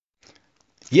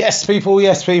Yes, people.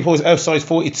 It's episode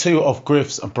 42 of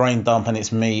Griff's Brain Dump, and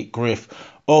it's me, Griff.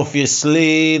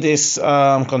 Obviously, this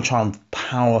I'm gonna try and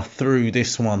power through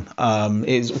this one.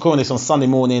 It's recording this on Sunday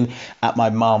morning at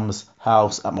my mum's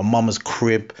house, at my mum's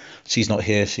crib. She's not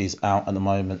here; she's out at the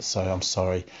moment, so I'm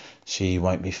sorry she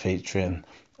won't be featuring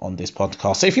on this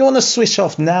podcast. So if you want to switch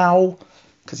off now,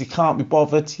 because you can't be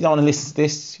bothered, you don't want to listen to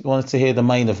this, you wanted to hear the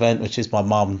main event, which is my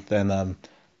mum, then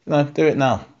do it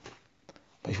now.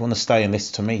 But if you want to stay and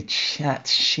listen to me chat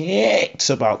shit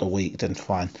about the week, then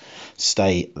fine.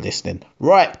 Stay listening.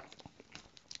 Right.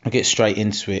 I'll get straight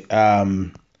into it. My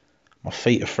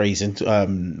feet are freezing.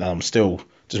 I'm still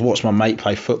just watching my mate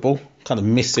play football. Kind of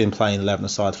missing playing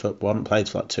 11-a-side football. I haven't played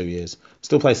for like 2 years.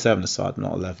 Still play 7-a-side,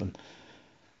 not 11.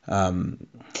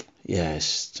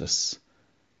 It's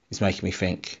making me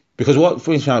think. Because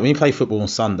when you play football on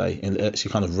Sunday, it lets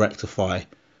you kind of rectify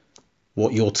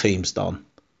what your team's done.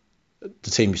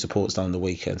 The team you support's done on the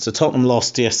weekend. So Tottenham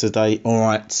lost yesterday. All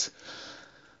right.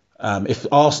 If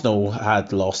Arsenal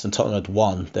had lost and Tottenham had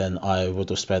won, then I would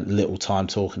have spent little time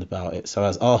talking about it. So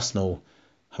as Arsenal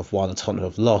have won and Tottenham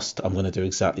have lost, I'm going to do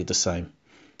exactly the same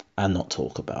and not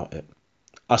talk about it.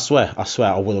 I swear,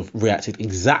 I would have reacted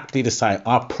exactly the same.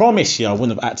 I promise you, I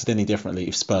wouldn't have acted any differently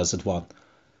if Spurs had won.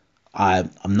 I'm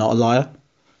not a liar.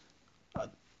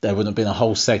 There wouldn't have been a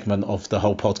whole segment of the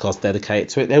whole podcast dedicated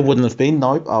to it. There wouldn't have been.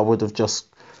 No, I would have just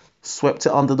swept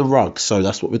it under the rug. So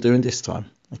that's what we're doing this time.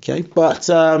 Okay, but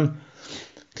I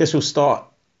guess we'll start.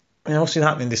 What's been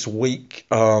happening this week?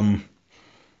 I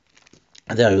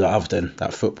don't know, other than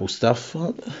that football stuff.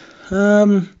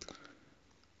 I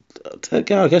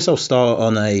guess I'll start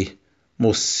on a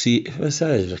more more serious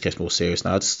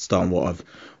now. I'll just start on what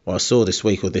I saw this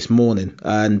week or this morning.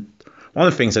 And one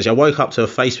of the things, actually, I woke up to a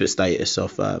Facebook status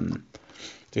of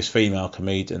this female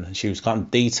comedian, and she was kind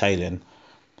of detailing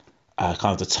kind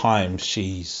of the time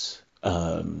she's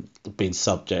been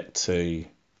subject to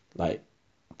like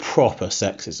proper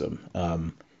sexism,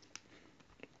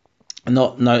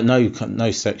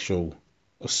 no sexual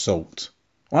assault.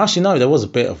 Well, actually, no, there was a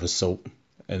bit of assault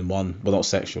in one, but not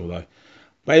sexual though.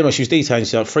 But anyway, she was detailing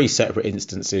like 3 separate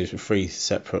instances with 3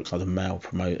 separate kind of male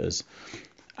promoters,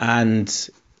 and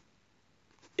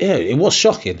yeah, it was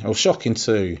shocking. It was shocking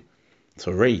to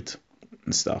read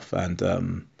and stuff, and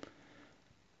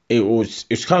it was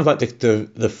kind of like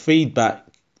the feedback,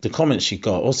 the comments she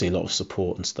got. Obviously, a lot of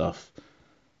support and stuff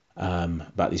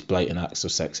about these blatant acts of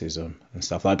sexism and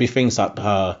stuff. Like, be things like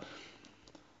her,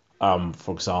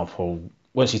 for example,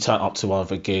 when she turned up to one of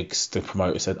her gigs, the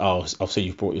promoter said, "Oh, I'll see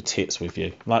you've brought your tits with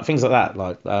you." Like things like that.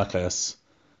 Like, okay, that's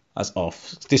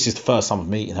off. This is the first time I'm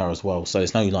meeting her as well, so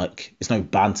it's no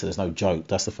banter, there's no joke.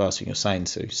 That's the first thing you're saying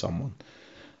to someone.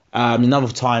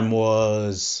 Another time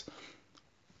was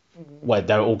where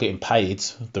they were all getting paid.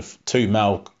 The 2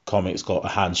 male comics got a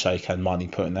handshake and money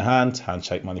put in their hand,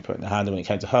 handshake, money put in their hand, and when it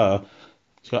came to her,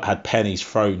 she had pennies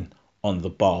thrown on the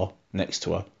bar next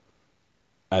to her,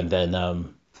 and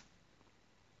then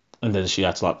she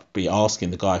had to like be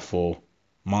asking the guy for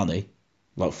money,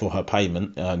 like for her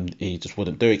payment, and he just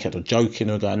wouldn't do it. Kept on joking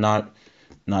and going, no,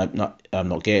 I'm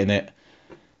not getting it.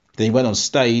 Then he went on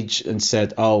stage and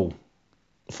said, oh,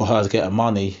 for her to get her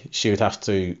money, she would have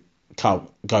to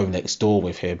go next door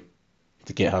with him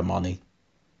to get her money.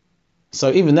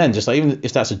 So even then, just like, even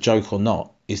if that's a joke or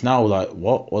not, it's now like,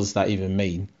 what does that even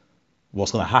mean?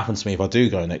 What's going to happen to me if I do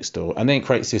go next door? And then it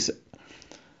creates this,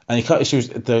 and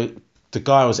the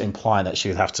guy was implying that she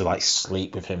would have to like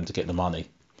sleep with him to get the money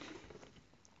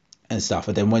and stuff.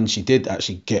 And then when she did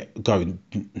actually go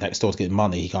next door to get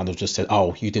money, he kind of just said,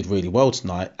 "Oh, you did really well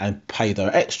tonight," and paid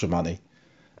her extra money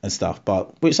and stuff.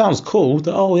 But which sounds cool.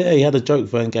 That, oh yeah, he had a joke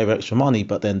for her and gave her extra money.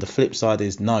 But then the flip side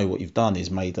is, no, what you've done is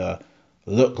made her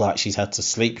look like she's had to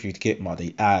sleep with you to get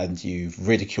money, and you've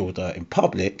ridiculed her in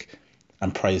public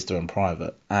and praised her in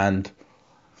private. And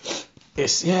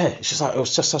it's just like, it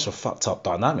was just such a fucked up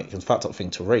dynamic and fucked up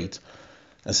thing to read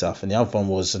and stuff. And the other one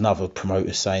was another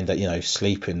promoter saying that,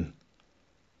 sleeping,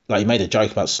 like, he made a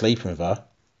joke about sleeping with her.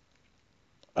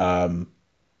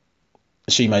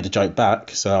 She made a joke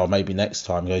back, so maybe next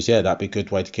time. He goes, yeah, that'd be a good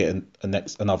way to get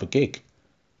another gig.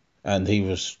 And he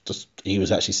was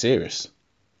actually serious.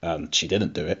 She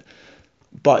didn't do it,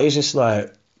 but it's just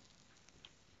like,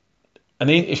 and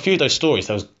in a few of those stories,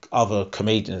 there was other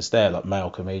comedians there, like male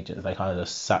comedians. They kind of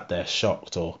just sat there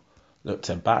shocked or looked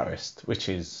embarrassed, which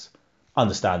is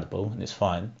understandable and it's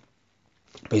fine.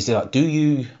 But he's like,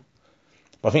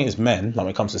 I think as men, like when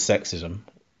it comes to sexism,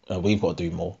 we've got to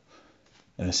do more.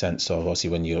 In the sense of, obviously,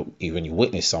 when you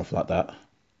witness something like that,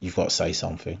 you've got to say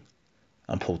something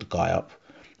and pull the guy up.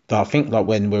 But I think like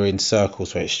when we're in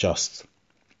circles where it's just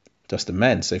just the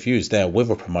men. So if you was there with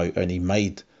a promoter and he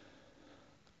made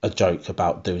a joke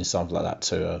about doing something like that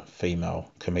to a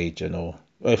female comedian, or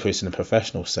if it's in a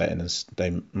professional setting and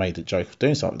they made a joke of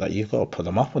doing something like that, you've got to put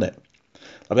them up on it.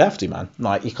 Like, we have to, man.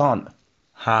 Like, you can't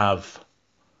have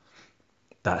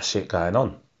that shit going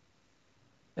on.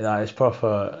 You know, it's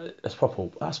proper,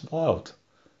 that's wild.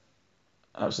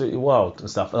 Absolutely wild and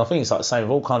stuff. And I think it's like the same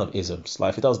with all kind of isms.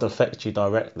 Like, if it doesn't affect you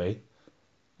directly,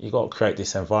 you got to create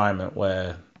this environment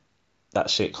where that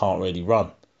shit can't really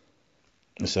run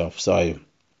itself. So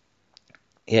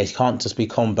yeah, you can't just be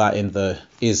combating the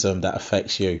ism that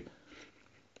affects you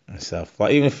and stuff.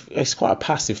 Like, even if it's quite a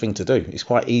passive thing to do, it's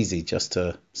quite easy just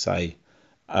to say,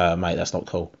 mate, that's not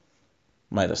cool.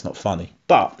 Mate, that's not funny.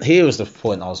 But here was the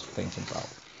point I was thinking about,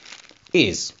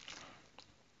 is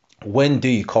when do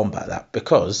you combat that?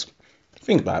 Because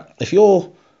think about it, if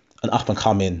you're an up and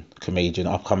coming comedian,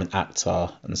 up and coming actor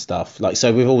and stuff, like,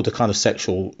 so with all the kind of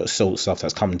sexual assault stuff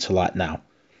that's coming to light now,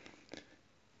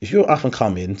 if you're up and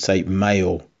coming, say,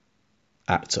 male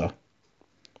actor,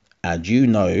 and you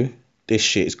know this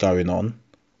shit is going on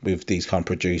with these kind of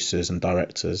producers and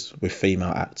directors with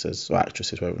female actors or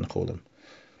actresses, whatever you want to call them,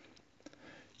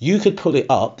 you could pull it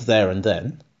up there and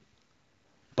then,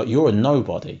 but you're a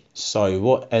nobody. So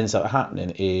what ends up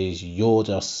happening is you're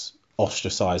just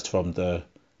ostracized from the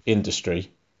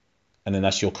industry, and then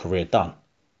that's your career done.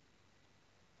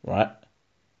 Right?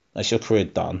 That's your career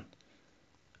done.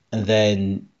 And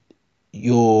then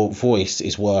your voice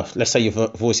is worth, let's say your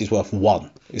voice is worth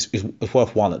one. It's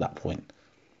worth one at that point.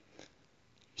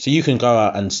 So you can go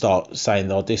out and start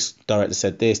saying, oh, this director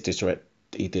said this director,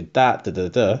 he did that, da da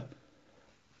da.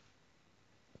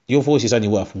 Your voice is only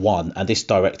worth one, and this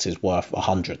director is worth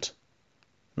 100.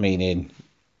 Meaning,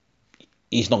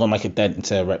 he's not going to make a dent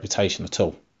into their reputation at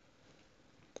all.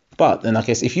 But then I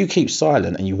guess if you keep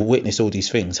silent and you witness all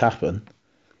these things happen,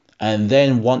 and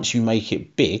then once you make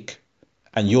it big,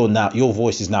 and your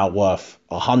voice is now worth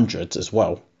 100 as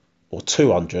well, or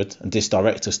 200, and this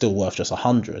director's still worth just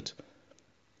 100,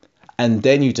 and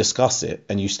then you discuss it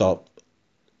and you start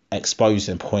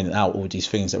exposing and pointing out all these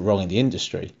things that are wrong in the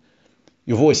industry,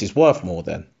 your voice is worth more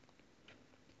then.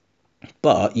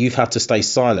 But you've had to stay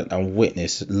silent and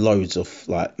witness loads of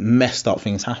like messed up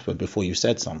things happen before you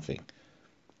said something.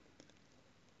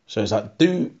 So it's like,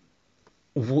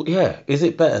 is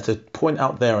it better to point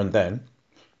out there and then?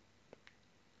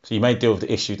 So you may deal with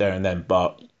the issue there and then,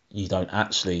 but you don't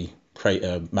actually create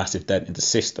a massive dent in the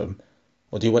system.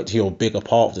 Or do you wait till you're a bigger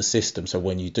part of the system, so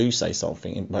when you do say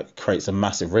something, it creates a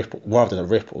massive ripple, rather than a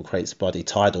ripple, it creates a bloody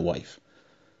tidal wave.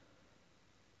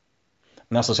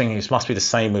 And that's what I'm saying, it must be the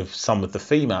same with some of the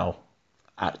female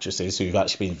actresses who've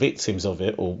actually been victims of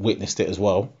it or witnessed it as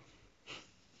well.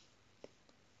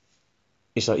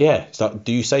 It's like,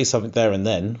 do you say something there and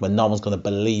then when no one's going to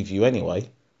believe you anyway?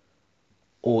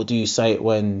 Or do you say it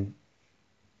when,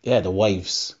 the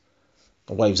waves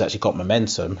actually got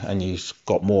momentum and you've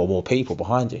got more and more people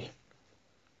behind you?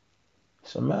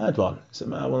 It's a mad one. It's a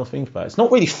mad one to think about. It's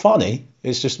not really funny.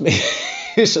 It's just me.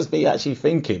 It's just me actually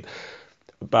thinking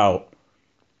about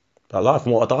life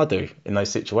and what would I do in those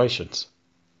situations.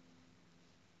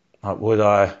 Like,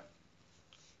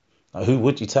 who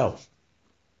would you tell?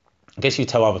 I guess you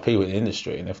tell other people in the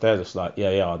industry, and if they're just like,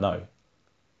 yeah, I know.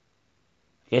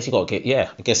 I guess you got to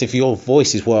get, I guess if your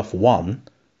voice is worth one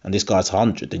and this guy's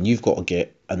 100, then you've got to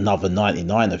get another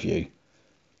 99 of you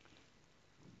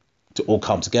to all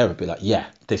come together and be like, yeah,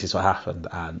 this is what happened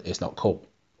and it's not cool.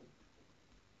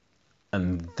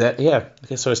 And that, I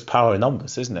guess so, it's power in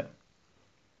numbers, isn't it?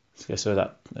 I guess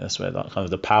that's where that kind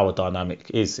of the power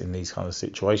dynamic is in these kind of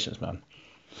situations, man.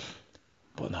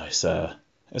 But no, it's a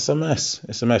mess.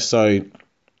 It's a mess. So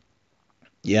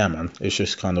yeah, man, it's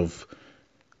just kind of,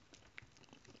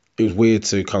 it was weird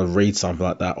to kind of read something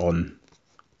like that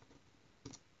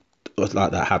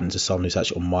happened to someone who's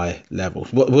actually on my level.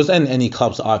 Was there any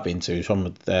clubs that I've been to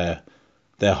from their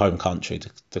home country,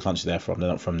 the country they're from? They're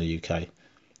not from the UK,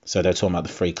 so they're talking about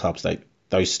the three clubs.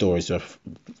 Those stories are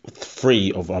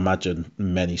three of, I imagine,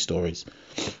 many stories,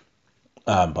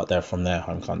 but they're from their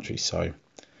home country. So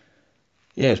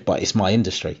yeah, but it's my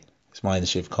industry. It's my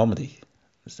industry of comedy.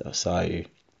 So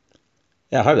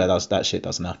yeah, I hope that shit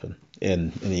doesn't happen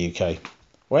in the UK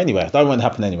or anywhere. I don't want it to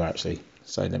happen anywhere, actually.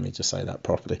 So let me just say that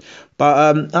properly.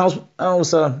 But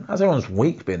how's everyone's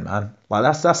week been, man? Like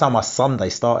that's how my Sunday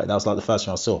started. That was like the first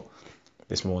thing I saw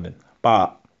this morning.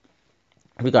 But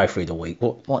we go through the week.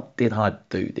 What did I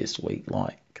do this week?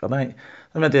 Like, I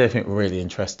did anything really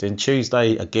interesting.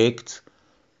 Tuesday, I gigged.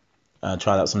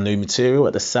 Tried out some new material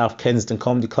at the South Kensington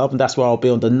Comedy Club, and that's where I'll be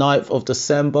on the 9th of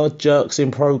December. Jerks in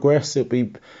Progress. It'll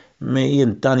be Me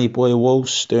and Danny Boy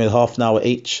Walsh doing half an hour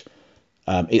each.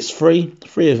 It's free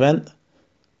event.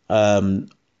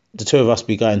 The two of us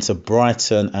be going to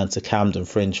Brighton and to Camden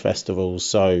Fringe festivals,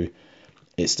 so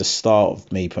it's the start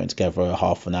of me putting together a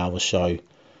half an hour show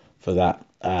for that.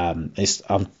 I want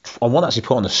to actually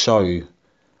put on a show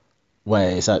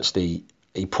where it's actually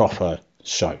a proper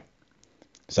show.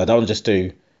 So I don't just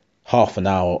do half an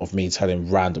hour of me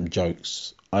telling random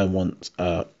jokes. I want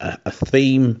a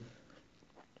theme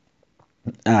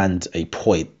and a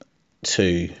point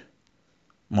to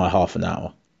my half an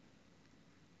hour.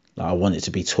 Like, I want it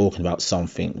to be talking about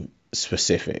something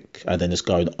specific and then just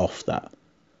going off that.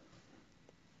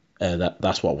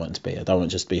 That's what I want it to be. I don't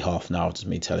want it just to be half an hour just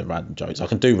me telling random jokes. I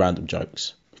can do random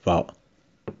jokes, but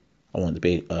I want it to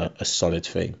be a solid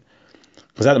theme.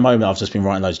 Because at the moment I've just been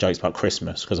writing loads of jokes about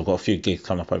Christmas because I've got a few gigs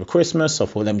coming up over Christmas. So I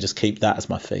thought, let me just keep that as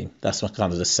my theme. That's my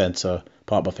kind of the centre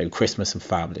part of my theme, Christmas and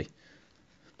family.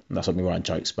 And that's what I'm writing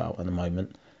jokes about at the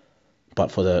moment.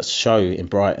 But for the show in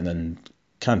Brighton and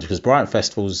Camden, because Brighton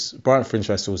Fringe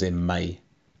Festival's in May,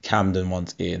 Camden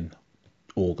one's in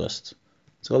August.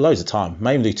 So I've got loads of time.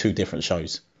 Maybe do 2 different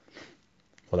shows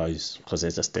for those because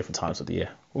there's just different times of the year.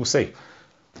 We'll see.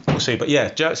 But yeah,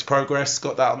 Jerks Progress,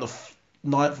 got that on the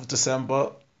 9th of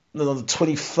December. Then on the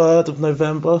 23rd of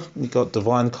November, we got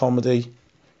Divine Comedy.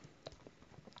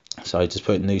 So I just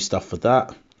put new stuff for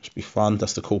that. Should be fun.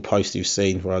 That's the cool poster you've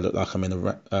seen where I look like I'm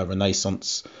in a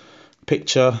Renaissance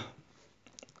picture.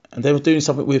 And then we're doing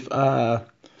something with Natalie,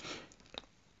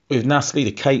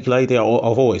 the cake lady. I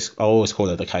always call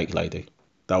her the cake lady.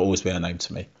 That'll always be her name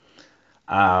to me.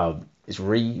 It's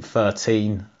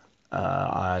Re13.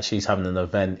 She's having an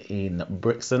event in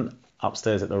Brixton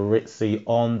upstairs at the Ritzy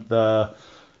on not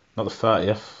the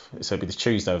 30th, so it'll be the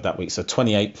Tuesday of that week, so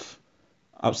 28th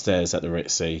upstairs at the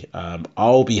Ritzy.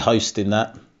 I'll be hosting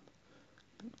that,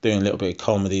 doing a little bit of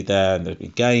comedy there, and there'll be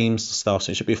games and stuff,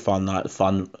 so it should be a fun night,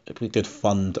 it'll be a good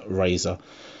fundraiser.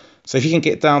 So if you can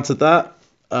get down to that,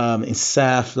 in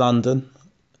South London,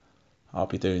 I'll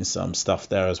be doing some stuff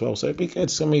there as well, so it'll be good.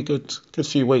 It's gonna be a good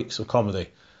few weeks of comedy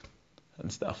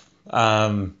and stuff.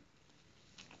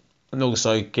 And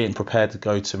also getting prepared to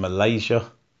go to Malaysia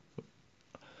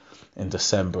in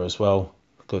December as well.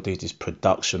 Got to do this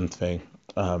production thing.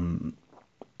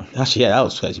 Actually, yeah, that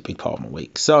was actually a big part of my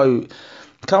week. So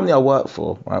the company I work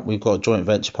for, right, we've got a joint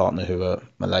venture partner who are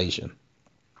Malaysian,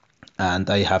 and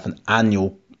they have an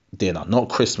annual dinner, not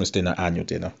Christmas dinner, annual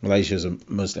dinner. Malaysia is a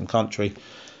Muslim country,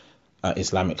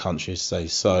 Islamic country, say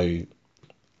so.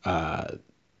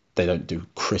 They don't do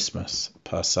Christmas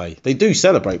per se. They do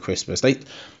celebrate Christmas.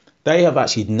 They have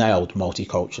actually nailed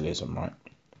multiculturalism, right?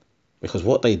 Because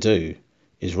what they do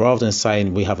is, rather than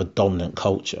saying we have a dominant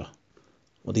culture,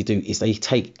 what they do is they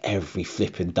take every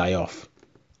flipping day off.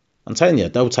 I'm telling you,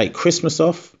 they'll take Christmas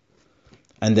off,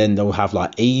 and then they'll have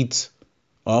like Eid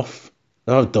off.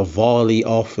 They'll have Diwali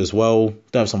off as well.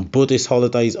 They'll have some Buddhist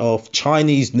holidays off.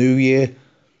 Chinese New Year.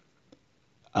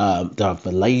 They'll have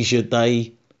Malaysia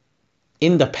Day.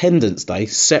 Independence Day,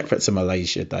 separate to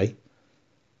Malaysia Day.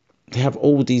 They have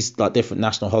all these like different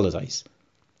national holidays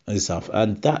and stuff,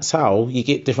 and that's how you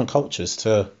get different cultures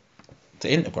to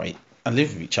integrate and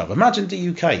live with each other. Imagine the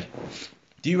UK.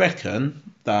 Do you reckon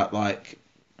that like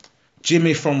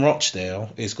Jimmy from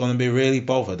Rochdale is going to be really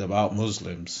bothered about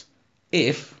Muslims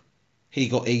if he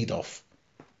got Eid off?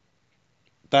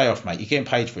 Day off, mate. You're getting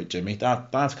paid for it, Jimmy.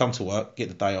 Don't have to come to work. Get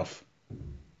the day off.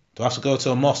 Do I have to go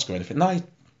to a mosque or anything? No, you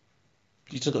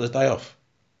just got the day off.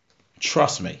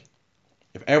 Trust me.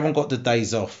 If everyone got the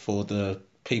days off for the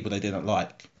people they didn't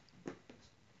like,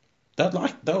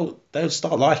 they'll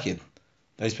start liking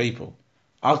those people.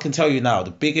 I can tell you now,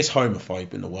 the biggest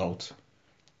homophobe in the world,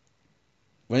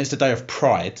 when it's the day of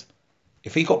Pride,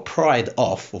 if he got Pride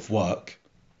off of work,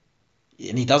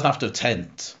 and he doesn't have to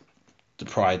attend the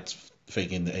Pride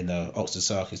thing in the Oxford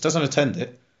Circus, doesn't attend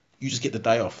it, you just get the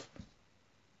day off.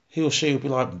 He or she will be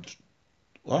like,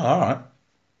 well, all right.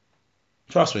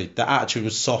 Trust me, the attitude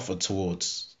was softened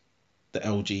towards the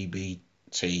LGBTQIA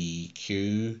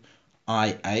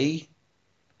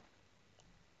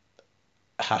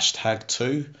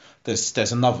 #2.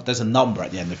 There's a number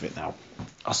at the end of it now.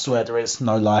 I swear there is,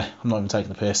 no lie. I'm not even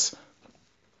taking the piss.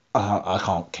 I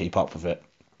can't keep up with it.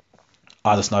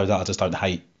 I just know that I just don't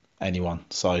hate anyone.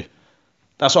 So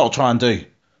that's what I'll try and do.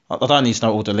 I don't need to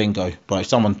know all the lingo, but if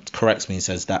someone corrects me and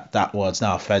says that word's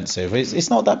now offensive, it's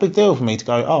not that big deal for me to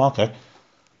go, oh, okay.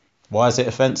 Why is it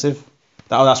offensive?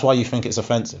 That's why you think it's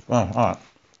offensive. Oh, all right.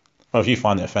 Well, if you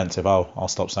find it offensive, I'll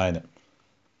stop saying it.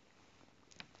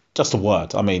 Just a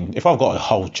word. I mean, if I've got a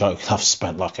whole joke, I've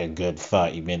spent like a good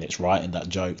 30 minutes writing that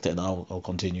joke, then I'll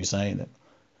continue saying it.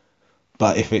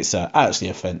 But if it's actually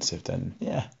offensive, then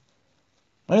yeah,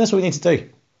 maybe that's what we need to do.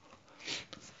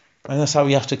 And that's how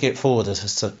we have to get forward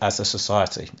as a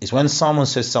society. Is when someone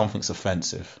says something's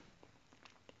offensive,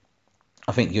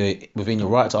 I think you're within your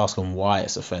right to ask them why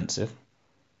it's offensive,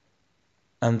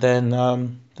 and then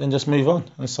just move on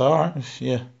and say, all right, if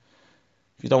you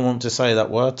don't want to say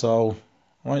that word, I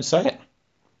won't say it.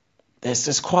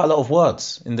 There's quite a lot of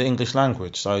words in the English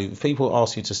language, so if people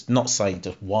ask you to not say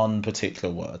just one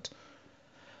particular word,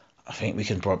 I think we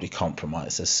can probably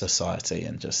compromise as society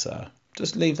and just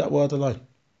leave that word alone.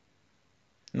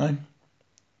 No.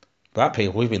 Black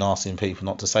people, we've been asking people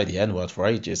not to say the N-word for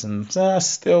ages, and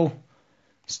still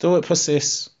it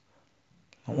persists.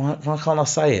 Why can't I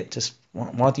say it? Just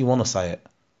why do you want to say it?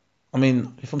 I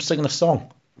mean, if I'm singing a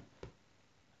song,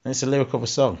 and it's a lyric of a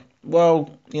song,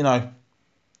 well,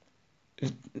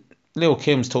 if Lil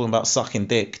Kim's talking about sucking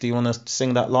dick, do you want to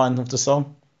sing that line of the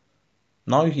song?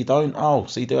 No, you don't? Oh,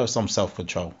 so you do have some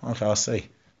self-control. Okay, I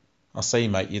see,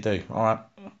 mate, you do. All right.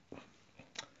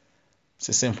 It's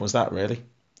as simple as that, really.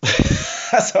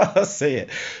 That's how I see it.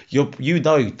 You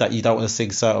know that you don't want to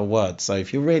sing certain words, so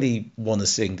if you really want to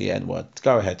sing the N-word,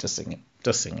 go ahead, just sing it.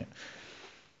 Just sing it.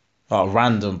 A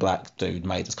random black dude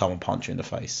may just come and punch you in the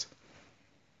face.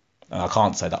 And I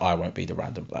can't say that I won't be the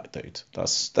random black dude.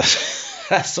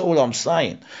 That's all I'm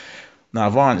saying.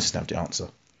 Now, violence doesn't have the answer.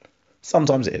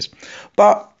 Sometimes it is.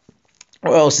 But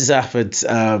what else has happened?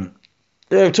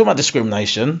 We're talking about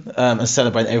discrimination and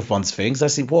celebrating everyone's things.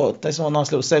 That's a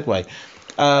nice little segue.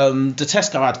 The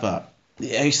Tesco advert.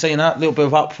 Yeah, you seen that? A little bit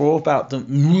of uproar about the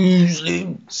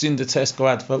Muslims in the Tesco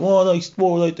advert. What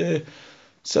are they do?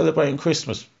 Celebrating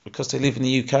Christmas because they live in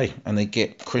the UK and they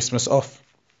get Christmas off.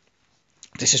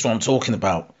 This is what I'm talking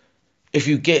about. If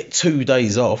you get 2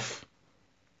 days off,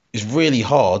 it's really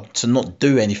hard to not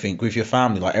do anything with your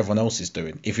family like everyone else is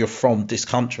doing if you're from this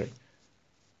country.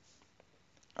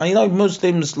 And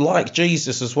Muslims like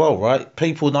Jesus as well, right?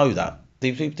 People know that.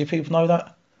 Do people know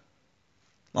that?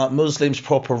 Like, Muslims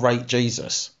proper rate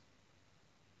Jesus.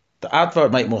 The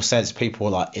advert make more sense if people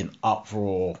were like in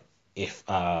uproar, if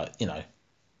like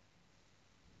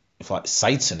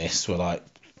Satanists were like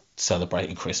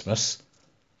celebrating Christmas.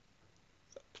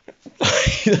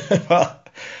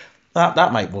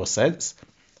 That make more sense.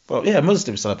 But yeah,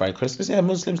 Muslims celebrate Christmas. Yeah,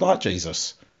 Muslims like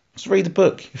Jesus. Just read the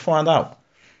book, you find out.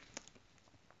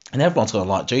 And everyone's going to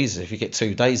like Jesus if you get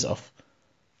 2 days off.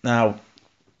 Now,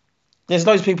 there's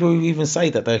those people who even say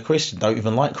that they're Christian, don't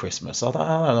even like Christmas. I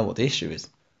don't know what the issue is.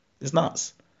 It's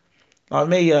nuts. Like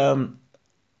me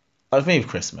with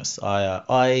Christmas.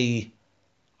 I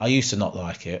used to not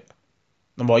like it.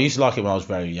 I used to like it when I was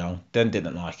very young. Then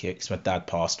didn't like it because my dad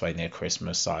passed away near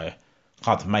Christmas. I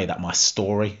kind of made that my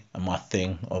story and my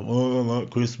thing. I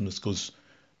like Christmas because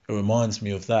it reminds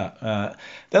me of that.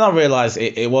 Then I realised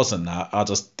it wasn't that. I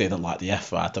just didn't like the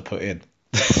effort I had to put in.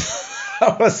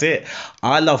 That was it.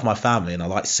 I love my family and I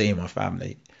like seeing my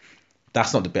family.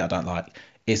 That's not the bit I don't like.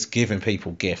 It's giving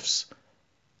people gifts.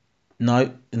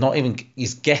 No, not even.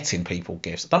 It's getting people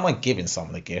gifts. I don't like giving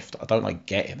someone a gift. I don't like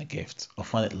getting a gift. I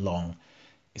find it long.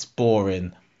 It's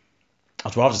boring.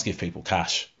 I'd rather just give people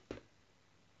cash.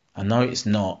 I know it's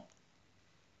not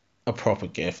a proper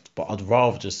gift, but I'd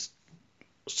rather just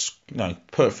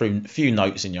put a few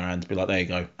notes in your hand, be like, there you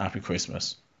go, happy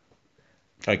Christmas.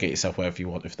 Go get yourself whatever you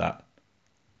want with that.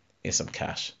 Here's some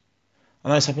cash. I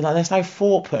know some people like, there's no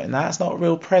thought put in that. It's not a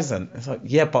real present. It's like,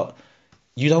 yeah, but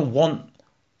you don't want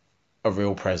a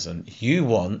real present. You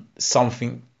want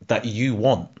something that you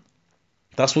want.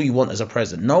 That's what you want as a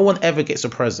present. No one ever gets a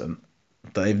present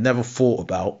that they've never thought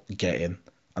about getting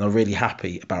and are really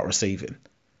happy about receiving.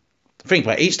 Think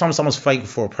about it. Each time someone's thankful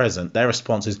for a present, their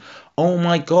response is, oh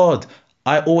my God,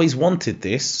 I always wanted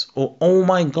this, or oh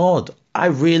my God, I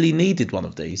really needed one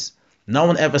of these. No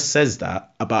one ever says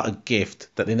that about a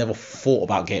gift that they never thought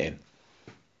about getting.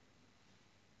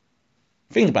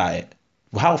 Think about it.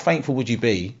 How thankful would you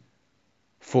be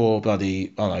for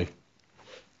bloody,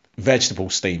 vegetable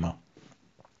steamer?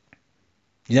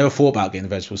 You never thought about getting a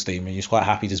vegetable steamer. You're just quite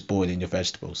happy just boiling your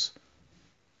vegetables.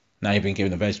 Now you've been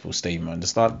given a vegetable steamer and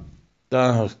just like,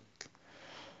 I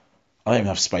don't even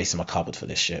have space in my cupboard for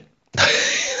this shit.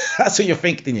 That's what you're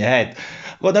thinking in your head.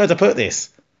 I've got nowhere to put this.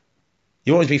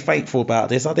 You want me to be thankful about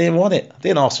this? I didn't want it. I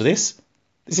didn't ask for this.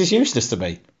 This is useless to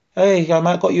me. Hey, you go,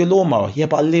 mate, I got you a lawnmower. Yeah,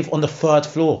 but I live on the 3rd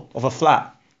floor of a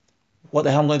flat. What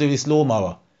the hell am I going to do with this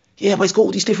lawnmower? Yeah, but it's got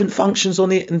all these different functions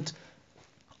on it and...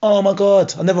 oh my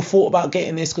God, I never thought about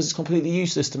getting this because it's completely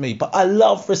useless to me. But I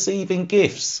love receiving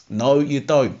gifts. No, you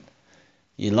don't.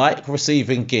 You like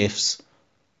receiving gifts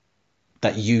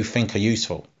that you think are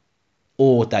useful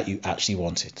or that you actually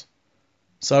wanted.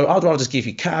 So I'd rather just give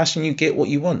you cash and you get what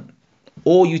you want.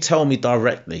 Or you tell me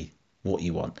directly what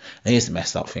you want. And here's the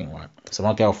messed up thing, right? So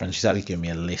my girlfriend, she's actually given me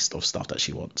a list of stuff that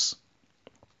she wants.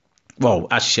 Well,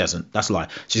 actually she hasn't. That's a lie.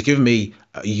 She's given me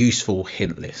a useful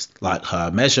hint list. Like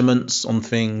her measurements on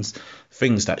things,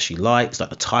 things that she likes, like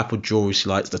the type of jewelry she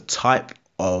likes, the type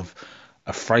of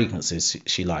fragrances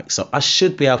she likes. So I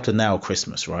should be able to nail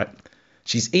Christmas, right?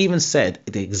 She's even said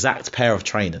the exact pair of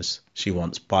trainers she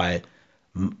wants by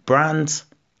brand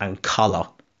and colour.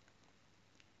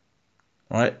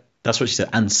 Right? That's what she said.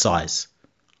 And size.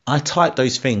 I typed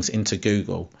those things into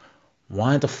Google.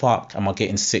 Why the fuck am I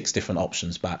getting 6 different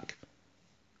options back?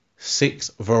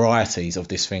 6 varieties of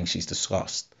this thing she's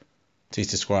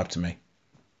described to me.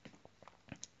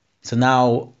 So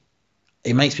now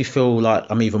it makes me feel like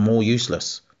I'm even more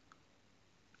useless.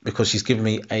 Because she's given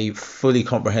me a fully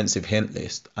comprehensive hint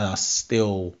list and I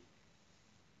still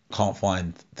can't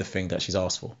find the thing that she's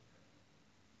asked for.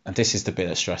 And this is the bit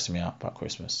that's stressing me out about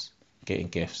Christmas. Getting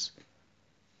gifts.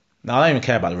 Now, I don't even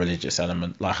care about the religious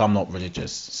element. Like, I'm not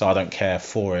religious, so I don't care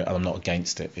for it, and I'm not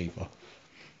against it either.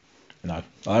 No, I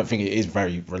don't think it is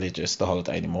very religious, the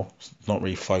holiday, anymore. It's not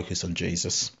really focused on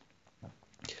Jesus.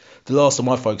 The last time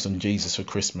I focused on Jesus for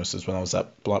Christmas was when I was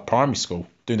at like primary school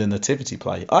doing a nativity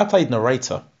play. I played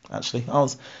narrator, actually. I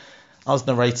was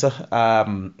narrator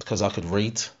because I could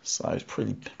read, so it's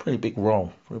pretty big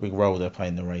role there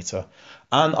playing narrator.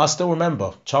 And I still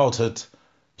remember childhood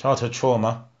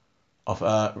trauma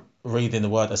of reading the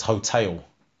word as hotel.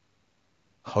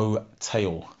 Not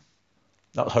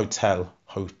hotel,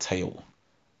 hotel.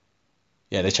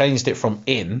 Yeah, they changed it from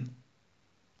inn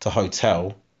to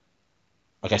hotel,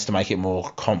 I guess to make it more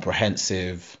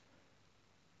comprehensive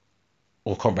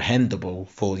or comprehensible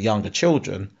for younger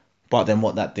children. But then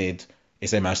what that did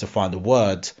is they managed to find a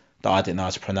word that I didn't know how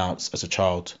to pronounce as a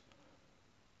child,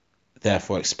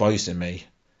 therefore exposing me.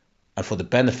 And for the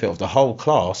benefit of the whole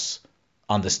class,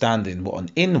 understanding what an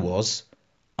inn was,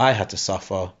 I had to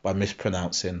suffer by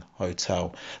mispronouncing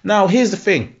hotel. Now, here's the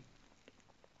thing.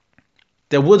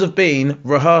 There would have been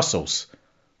rehearsals.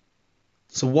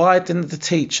 So why didn't the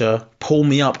teacher pull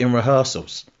me up in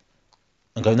rehearsals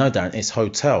and go, no, Darren, it's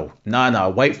hotel. No,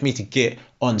 wait for me to get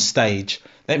on stage.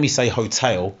 Let me say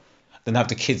hotel, then have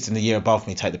the kids in the year above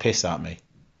me take the piss out of me.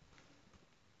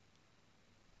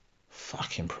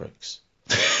 Fucking pricks.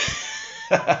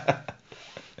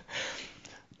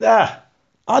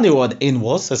 I knew what an inn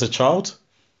was as a child.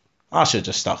 I should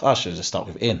have just stuck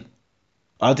with inn.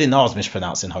 I didn't know I was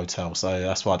mispronouncing hotel, so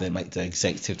that's why I didn't make the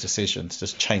executive decision to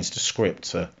just change the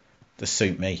script to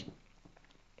suit me.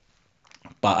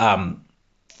 But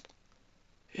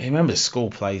you remember the school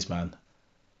plays, man.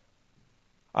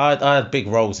 I had big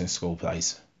roles in school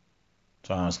plays.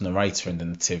 So I was narrator in the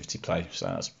nativity play, so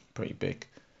that's pretty big.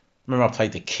 I remember I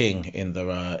played the king in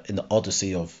the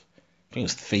Odyssey of, I think it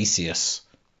was Theseus.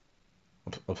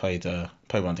 I played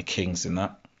one of the kings in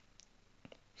that.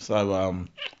 So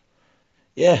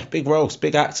yeah, big roles,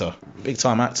 big actor, big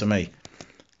time actor me.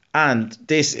 And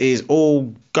this is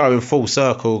all going full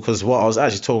circle because what I was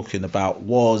actually talking about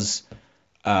was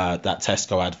that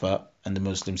Tesco advert and the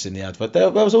Muslims in the advert. There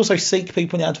was also Sikh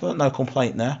people in the advert, no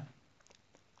complaint there.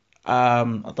 I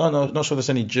don't know, not sure there's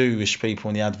any Jewish people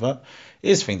in the advert.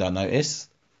 Here's the thing that I noticed.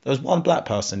 There was one black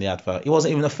person in the advert. He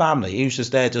wasn't even a family. He was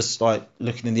just there, just like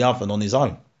looking in the oven on his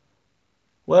own.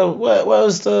 Well, where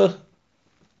was the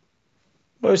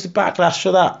backlash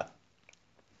for that?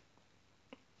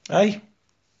 Hey?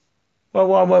 Well,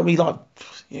 why weren't we like...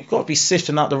 You've got to be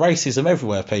sifting out the racism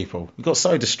everywhere, people. We got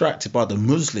so distracted by the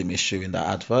Muslim issue in that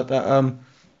advert that...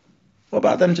 what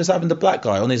about them just having the black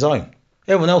guy on his own?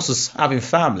 Everyone else was having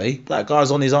family. Black guy's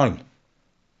on his own.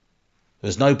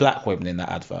 There's no black women in that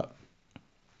advert.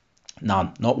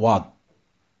 None. Not one.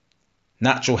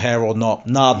 Natural hair or not.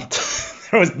 None.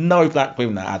 There was no black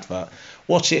women in that advert.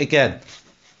 Watch it again.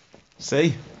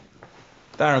 See?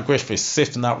 Darren Griffiths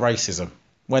sifting out racism.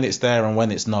 When it's there and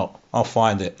when it's not. I'll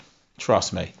find it.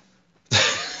 Trust me.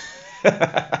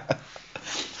 But,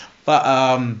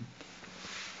 no,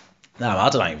 I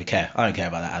don't even care. I don't care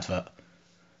about that advert.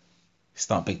 It's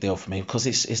not a big deal for me because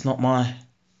it's not my...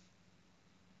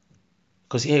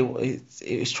 Because yeah,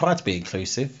 it's tried to be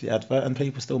inclusive, the advert, and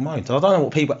people still moan. So I don't know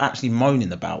what people are actually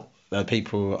moaning about.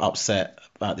 People are upset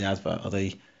about the advert. Are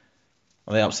they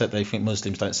upset they think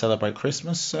Muslims don't celebrate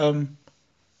Christmas?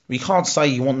 You can't say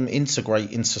you want them to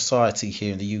integrate in society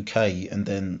here in the UK and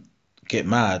then get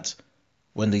mad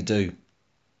when they do.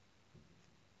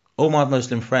 All my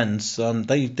Muslim friends,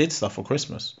 they did stuff for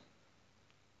Christmas.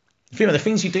 The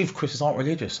things you do for Christmas aren't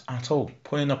religious at all.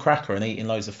 Putting a cracker and eating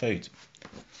loads of food.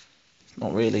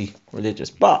 not really religious.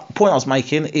 But the point I was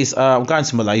making is I'm going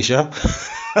to Malaysia.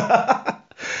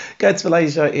 Going to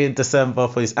Malaysia in December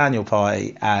for this annual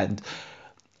party, and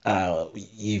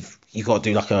you've got to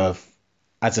do like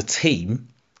as a team,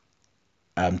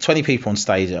 20 people on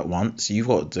stage at once. You've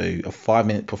got to do a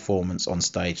 5-minute performance on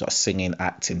stage, like singing,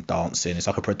 acting, dancing. It's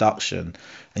like a production,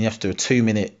 and you have to do a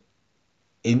 2-minute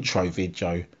intro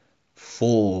video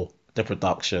for the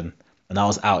production. And I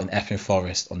was out in Epping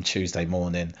Forest on Tuesday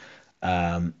morning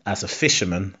as a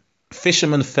fisherman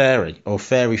fairy, or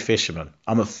fairy fisherman.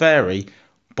 I'm a fairy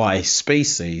by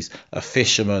species, a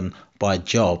fisherman by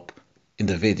job. In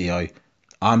the video,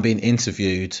 I'm being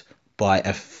interviewed by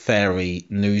a fairy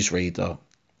newsreader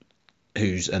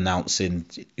who's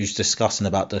discussing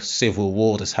about the civil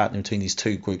war that's happening between these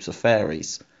two groups of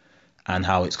fairies, and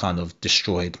how it's kind of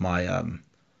destroyed my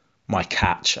my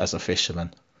catch as a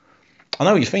fisherman. I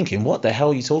know what you're thinking. What the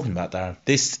hell are you talking about, Darren?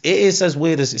 It is as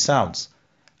weird as it sounds.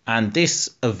 And this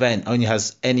event only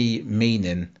has any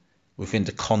meaning within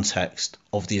the context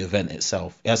of the event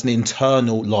itself. It has an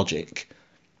internal logic,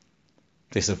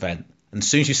 this event. And as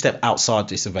soon as you step outside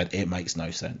this event, it makes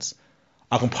no sense.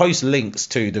 I can post links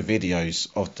to the videos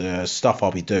of the stuff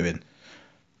I'll be doing,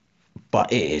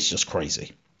 but it is just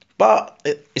crazy. But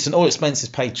it's an all expenses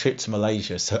paid trip to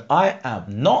Malaysia, so I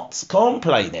am not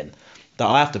complaining that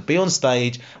I have to be on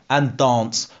stage and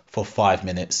dance for 5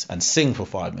 minutes and sing for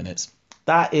 5 minutes.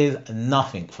 That is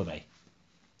nothing for me.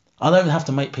 I don't even have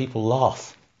to make people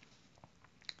laugh.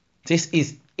 This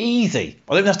is easy.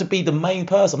 I don't even have to be the main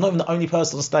person. I'm not even the only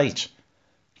person on stage.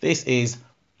 This is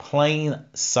plain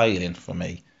sailing for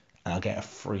me, and I get a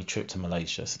free trip to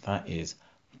Malaysia, so that is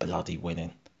bloody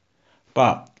winning.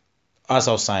 But as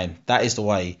I was saying, that is the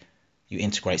way you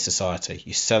integrate society.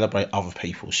 You celebrate other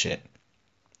people's shit.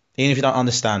 Even if you don't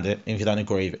understand it, even if you don't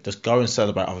agree with it, just go and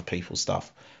celebrate other people's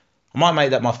stuff. I might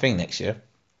make that my thing next year.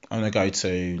 I'm going to go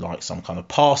to like some kind of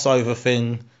Passover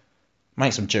thing,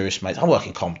 make some Jewish mates. I work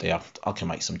in comedy, I can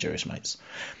make some Jewish mates.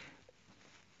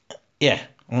 Yeah,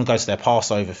 I'm going to go to their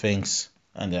Passover things,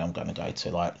 and then I'm going to go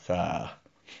to like, going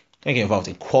to get involved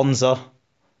in Kwanzaa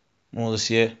more this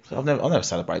year. I've never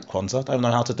celebrated Kwanzaa, I don't even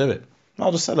know how to do it.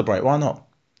 I'll just celebrate, why not?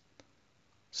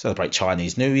 Celebrate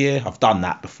Chinese New Year, I've done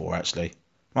that before actually.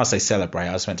 When I say celebrate,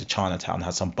 I just went to Chinatown and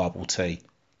had some bubble tea,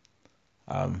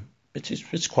 which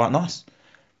is quite nice.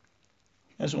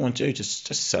 That's what I want to do,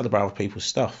 just celebrate other people's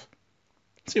stuff.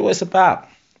 See what it's about.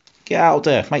 Get out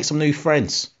there, make some new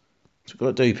friends. That's what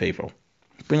we've got to do, people.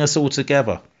 Bring us all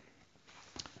together.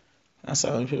 That's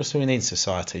what we need in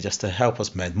society, just to help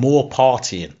us, man. More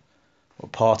partying. We're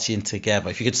partying together.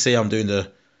 If you could see, I'm doing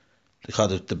the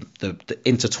kind of the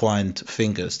intertwined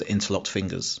fingers, the interlocked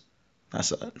fingers.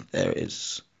 There it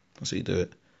is. That's how you do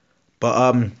it.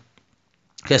 But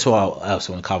guess what else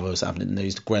I want to cover was happening in the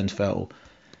news? The Grenfell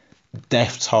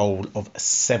death toll of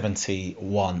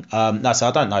 71. No, so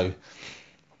I don't know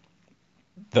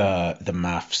the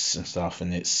maths and stuff,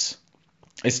 and it's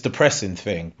a depressing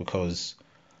thing because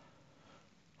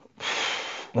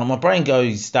when my brain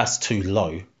goes, that's too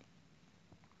low.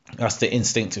 That's the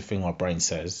instinctive thing my brain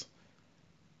says.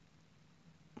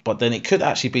 But then it could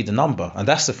actually be the number, and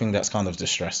that's the thing that's kind of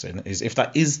distressing, is if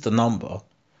that is the number,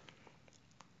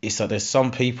 it's that there's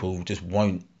some people who just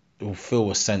will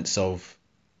feel a sense of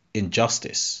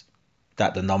injustice,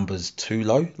 that the number's too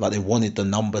low, like they wanted the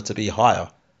number to be higher,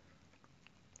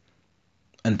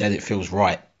 and then it feels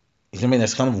right. You know what I mean?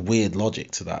 There's kind of weird logic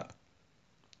to that.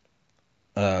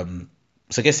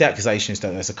 So I guess the accusation is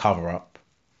that there's a cover-up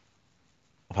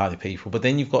of how many people, but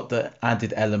then you've got the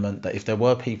added element that if there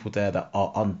were people there that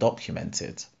are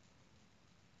undocumented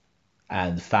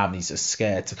and families are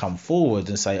scared to come forward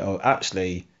and say, oh,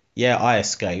 actually, yeah, I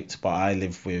escaped, but I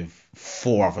live with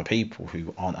 4 other people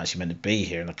who aren't actually meant to be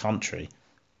here in the country.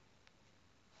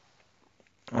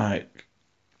 Like,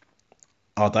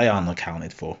 are they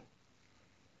unaccounted for?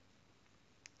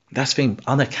 That's being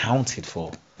unaccounted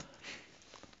for.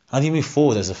 How do you move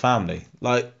forward as a family?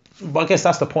 Like, but I guess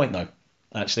that's the point, though.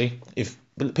 Actually, if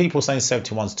people are saying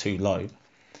 71's too low,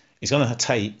 it's going to have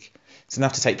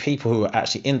to take people who are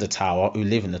actually in the tower, who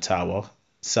live in the tower,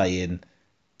 saying,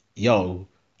 yo,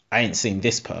 I ain't seen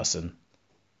this person.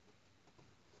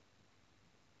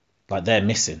 Like, they're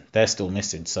missing. They're still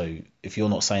missing. So if you're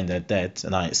not saying they're dead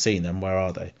and I ain't seen them, where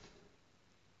are they?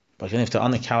 But again, if they're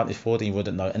unaccounted for, then you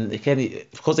wouldn't know. And again,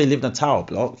 because they live in a tower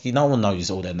block, no one knows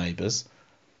all their neighbours.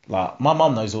 Like, my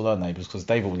mum knows all her neighbours because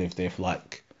they've all lived there for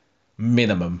like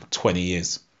minimum 20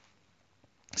 years.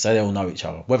 So they all know each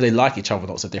other. Whether they like each other or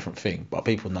not is a different thing, but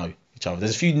people know each other.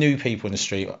 There's a few new people in the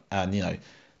street, and they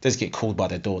just get called by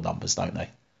their door numbers, don't they?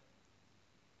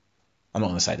 I'm not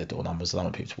going to say the door numbers. I don't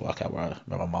want people to work out where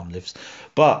my mum lives.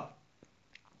 But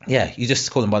yeah, you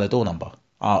just call them by their door number.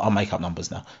 I'll make up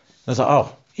numbers now. And I was like,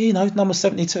 oh, number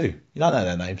 72. You don't know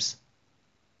their names.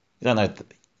 You don't know.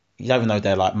 You don't even know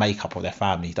their like makeup or their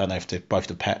family. You don't know if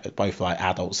both like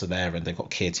adults are there and they've got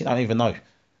kids. You don't even know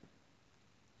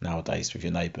nowadays with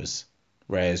your neighbours.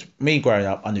 Whereas me growing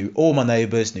up, I knew all my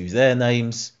neighbours, knew their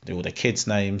names, knew all their kids'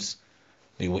 names,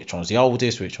 knew which one was the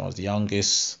oldest, which one was the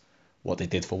youngest, what they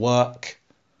did for work.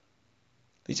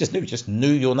 You just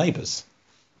knew your neighbours.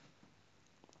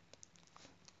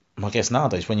 I guess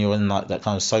nowadays when you're in like that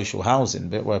kind of social housing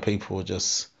bit where people are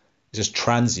just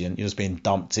transient, you're just being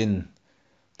dumped in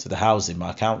to the housing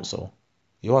by a council,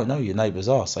 you won't know who your neighbours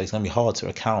are, so it's going to be hard to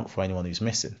account for anyone who's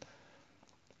missing.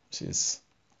 Which is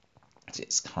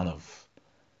it's kind of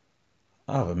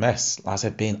a mess. Like I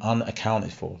said, being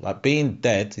unaccounted for. Like being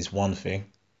dead is one thing,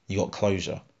 you got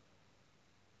closure.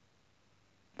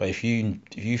 But if you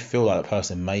feel like a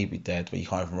person may be dead, but you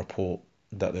can't even report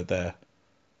that they're there,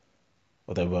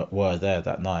 or they were there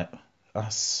that night,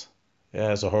 it's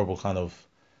a horrible kind of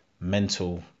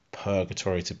mental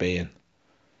purgatory to be in.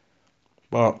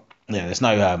 But yeah, there's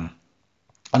no I'm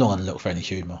not going to look for any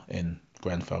humour in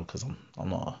Grenfell because I'm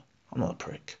not a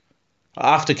prick.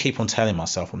 I have to keep on telling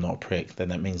myself I'm not a prick, then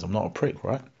that means I'm not a prick,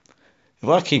 right? If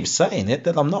I keep saying it,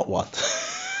 then I'm not one.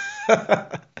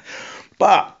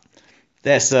 But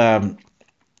let's get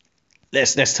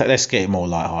it more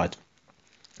lighthearted.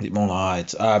 The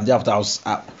other day I was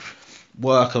at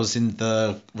work. I was in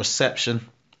the reception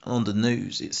on the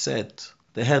news. It said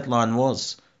the headline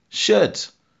was, "Should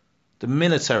the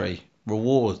military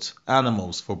reward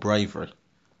animals for bravery?"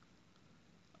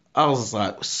 I was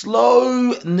like,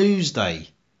 slow news day.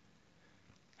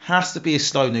 Has to be a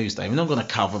slow news day. We're not going to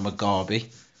cover Mugabe.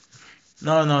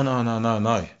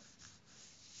 No.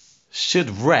 Should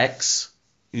Rex,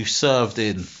 who served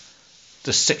in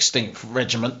the 16th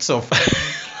Regiment of...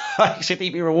 should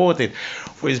he be rewarded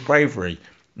for his bravery?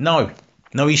 No,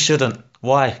 he shouldn't.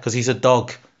 Why? Because he's a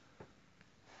dog.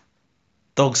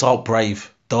 Dogs aren't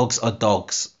brave. Dogs are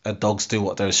dogs, and dogs do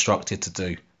what they're instructed to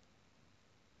do.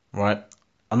 Right?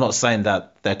 I'm not saying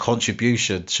that their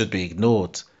contribution should be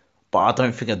ignored, but I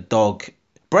don't think a dog...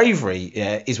 Bravery,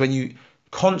 is when you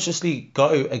consciously go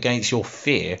against your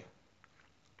fear,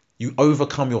 you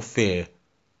overcome your fear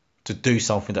to do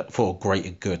something that for a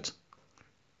greater good.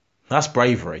 That's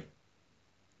bravery.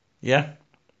 Yeah?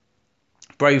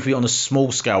 Bravery on a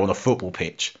small scale on a football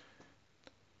pitch.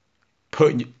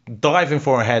 Diving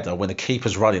for a header when the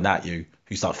keeper's running at you,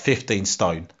 who's like 15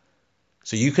 stone.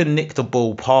 So you can nick the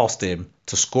ball past him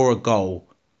to score a goal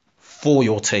for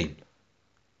your team.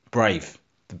 Brave.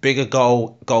 The bigger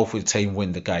goal for the team,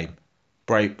 win the game.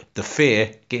 Brave. The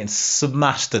fear, getting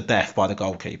smashed to death by the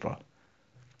goalkeeper.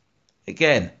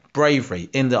 Again, bravery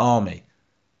in the army.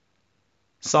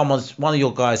 One of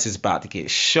your guys is about to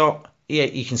get shot. Yeah,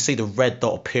 you can see the red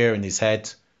dot appear in his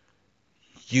head.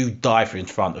 You dive in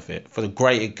front of it. For the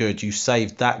greater good, you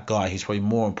save that guy who's probably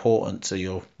more important to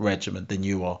your regiment than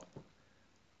you are.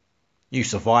 You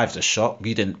survived the shot,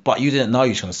 but you didn't know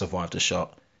you was going to survive the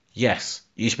shot. Yes,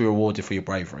 you should be rewarded for your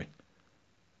bravery.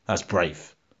 That's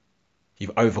brave.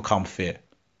 You've overcome fear.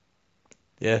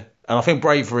 Yeah? And I think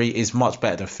bravery is much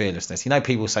better than fearlessness. You know,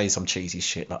 people say some cheesy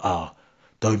shit like,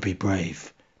 don't be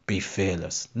brave, be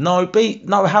fearless. No,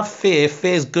 have fear.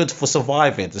 Fear's good for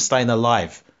surviving, to staying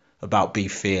alive. About be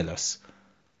fearless.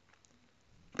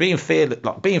 Being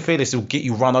fearless will get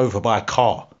you run over by a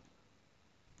car.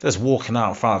 Just walking out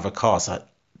in front of a car, it's like,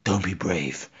 don't be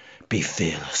brave, be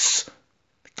fearless.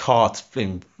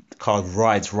 The car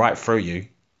rides right through you.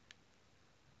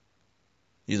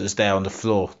 You're just there on the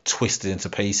floor, twisted into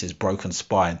pieces, broken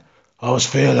spine. I was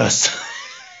fearless.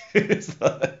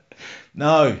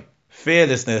 No,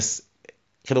 fearlessness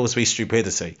can always be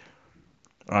stupidity,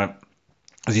 right?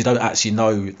 Because you don't actually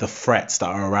know the threats that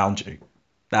are around you.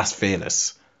 That's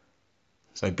fearless.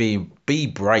 So be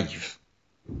brave.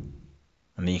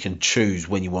 And then you can choose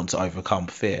when you want to overcome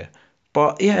fear.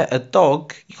 But yeah, a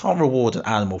dog, you can't reward an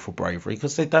animal for bravery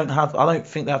because I don't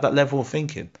think they have that level of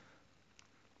thinking.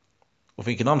 Or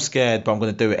thinking, I'm scared, but I'm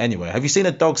going to do it anyway. Have you seen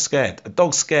a dog scared? A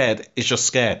dog scared is just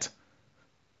scared.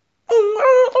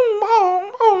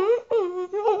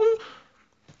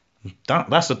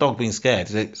 That's the dog being scared.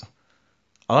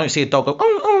 I don't see a dog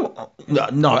go,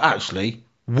 no, actually,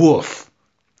 woof.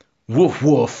 Woof,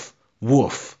 woof,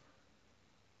 woof.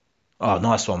 Oh,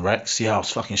 nice one, Rex. Yeah, I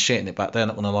was fucking shitting it back there,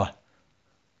 not gonna lie.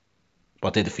 But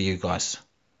I did it for you guys.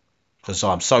 Because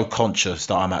I'm so conscious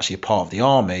that I'm actually a part of the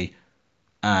army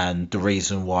and the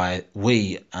reason why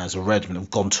we as a regiment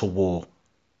have gone to war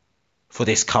for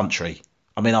this country.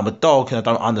 I mean, I'm a dog and I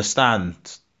don't understand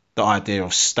the idea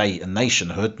of state and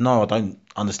nationhood. No, I don't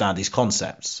understand these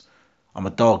concepts. I'm a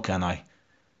dog and I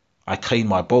clean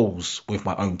my balls with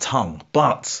my own tongue.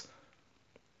 But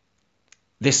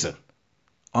listen,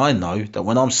 I know that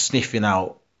when I'm sniffing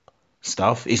out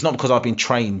stuff, it's not because I've been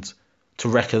trained to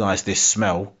recognize this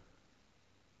smell,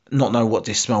 not know what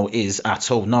this smell is at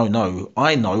all. No,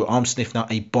 I know I'm sniffing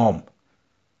out a bomb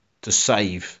to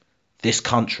save this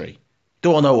country.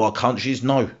 Do I know what country is?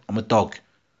 No, I'm a dog.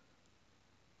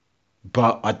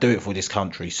 But I do it for this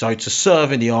country. So to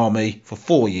serve in the army for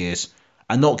 4 years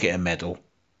and not get a medal,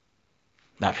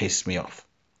 that pisses me off.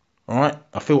 All right?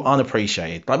 I feel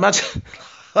unappreciated. Like, imagine...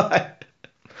 Like,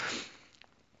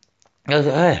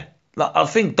 I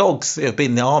think dogs that have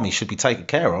been in the army should be taken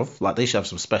care of. Like, they should have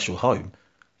some special home.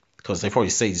 Because they've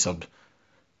probably seen some...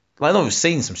 Like, I know we've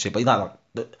seen some shit, but you know, like,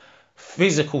 the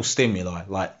physical stimuli,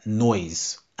 like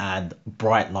noise and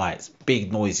bright lights,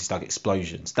 big noises like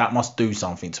explosions, that must do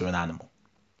something to an animal.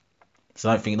 So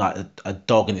I don't think like a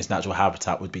dog in its natural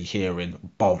habitat would be hearing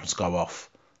bombs go off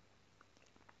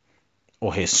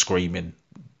or hear screaming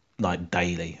like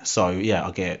daily. So yeah,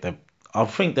 I get it. I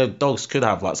think the dogs could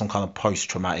have like some kind of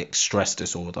post-traumatic stress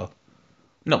disorder. I'm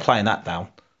not playing that down,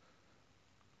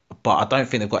 but I don't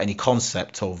think they've got any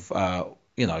concept of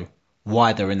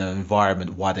why they're in an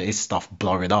environment, why there is stuff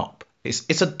blowing up.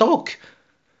 It's a dog.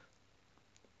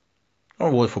 Not a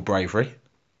reward for bravery.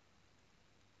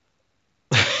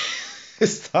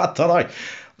 I don't know.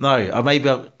 No, maybe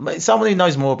someone who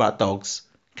knows more about dogs,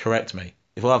 correct me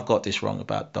if I've got this wrong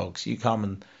about dogs. You come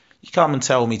and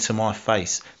tell me to my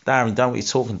face, Darren, don't know what you're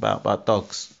talking about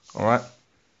dogs. All right,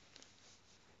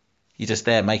 you're just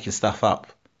there making stuff up.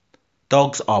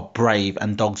 Dogs are brave,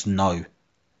 and dogs know.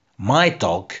 My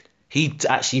dog, he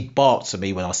actually barked at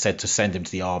me when I said to send him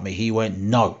to the army. He went,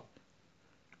 no,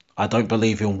 I don't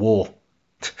believe in war.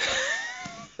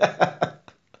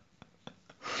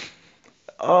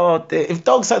 Oh, if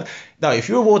dogs had... No, if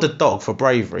you reward a dog for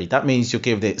bravery, that means you're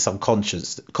giving it some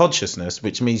consciousness,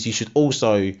 which means you should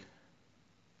also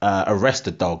arrest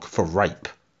a dog for rape.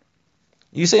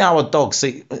 You see how a dog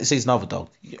sees another dog,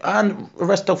 and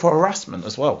arrest a dog for harassment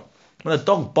as well. When a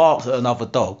dog barks at another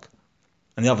dog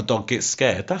and the other dog gets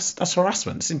scared, that's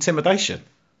harassment. It's intimidation.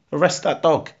 Arrest that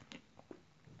dog.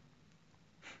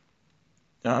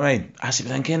 You know what I mean? Actually,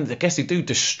 then again, I guess they do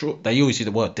destroy. They always use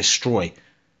the word destroy.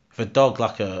 If a dog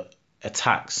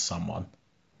attacks someone,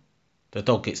 the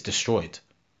dog gets destroyed.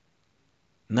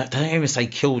 And they don't even say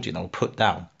killed, put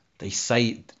down. They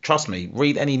say, trust me,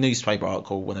 read any newspaper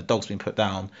article when a dog's been put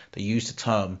down, they use the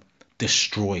term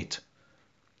destroyed.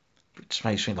 Which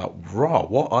makes me like, raw,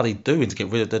 what are they doing to get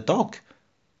rid of the dog?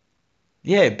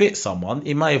 Yeah, it bit someone.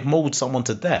 It may have mauled someone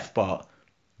to death, but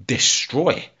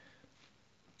destroy.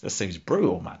 That seems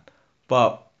brutal, man.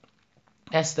 But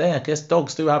I guess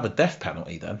dogs do have a death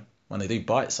penalty then, when they do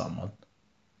bite someone.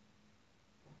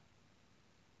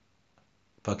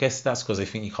 But I guess that's because they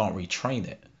think you can't retrain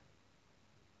it.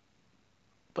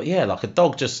 But yeah, like a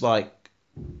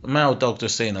male dog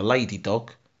just seeing a lady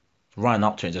dog, running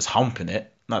up to it and just humping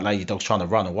it. That lady dog's trying to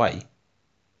run away.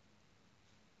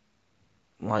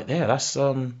 Like, yeah, that's,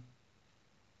 if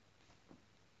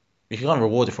you're going to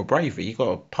reward it for bravery, you've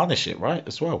got to punish it, right,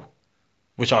 as well.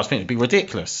 Which I think would be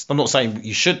ridiculous. I'm not saying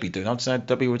you should be doing. I'm saying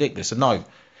that'd be ridiculous. So no, you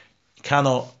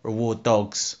cannot reward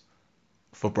dogs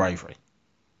for bravery.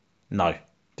 No,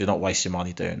 do not waste your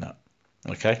money doing that.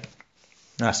 Okay,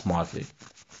 that's my view.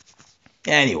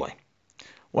 Anyway,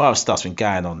 what other stuff's been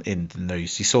going on in the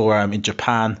news? You saw in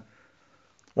Japan.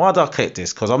 Why did I click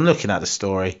this? Because I'm looking at the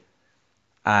story,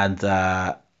 and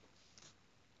I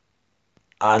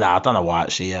don't know why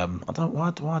actually. I don't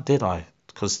why did I?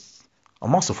 Because I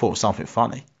must have thought of something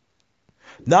funny.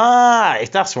 Nah,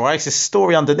 if that's right, it's a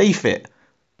story underneath it.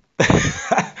 No,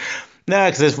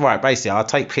 because it's right. Basically, I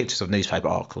take pictures of newspaper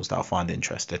articles that I find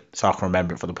interesting, so I can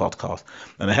remember it for the podcast.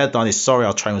 And the headline is "Sorry,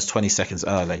 our train was 20 seconds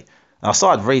early." And I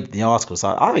started reading the articles.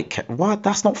 Like, I don't care. What?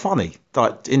 That's not funny.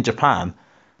 Like in Japan,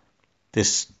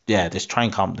 this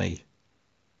train company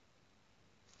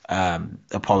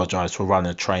apologized for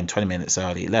running a train 20 minutes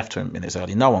early. It left 20 minutes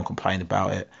early. No one complained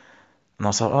about it. And I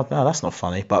was like, oh, no, that's not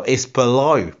funny. But it's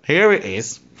below. Here it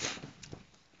is.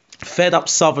 Fed up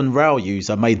Southern Rail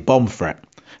user made bomb threat.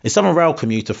 A Southern Rail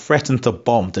commuter threatened to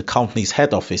bomb the company's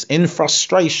head office in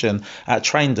frustration at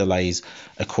train delays,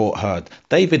 a court heard.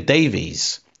 David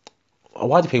Davies.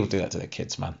 Why do people do that to their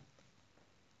kids, man?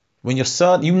 When your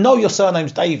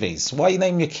surname's Davies. Why you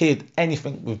name your kid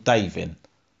anything with Dave in?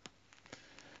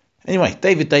 Anyway,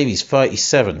 David Davies,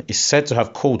 37, is said to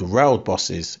have called rail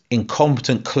bosses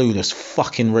incompetent, clueless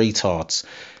fucking retards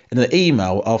in an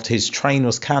email after his train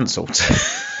was cancelled.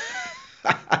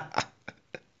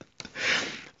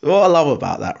 What I love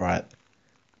about that, right,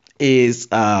 is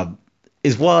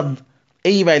one,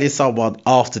 emailing someone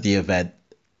after the event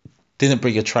didn't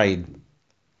bring a train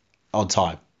on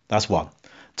time. That's one.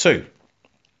 Two,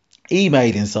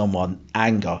 emailing someone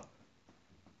anger.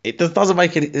 It just doesn't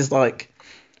make it. It's like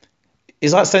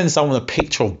sending someone a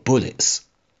picture of bullets.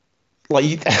 Like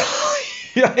you,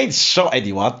 you ain't shot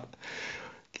anyone.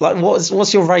 Like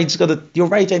what's your rage gonna? Your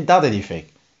rage ain't done anything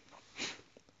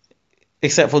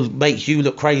except for make you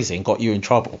look crazy and got you in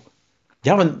trouble.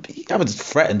 You haven't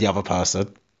threatened the other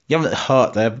person. You haven't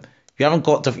hurt them. You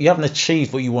haven't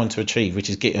achieved what you want to achieve,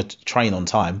 which is get your train on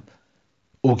time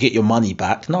or get your money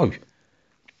back. No.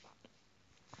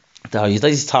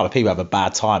 These type of people have a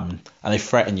bad time and they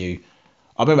threaten you.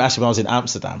 I remember actually when I was in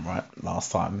Amsterdam, right,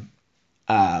 last time,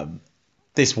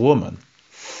 this woman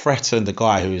threatened the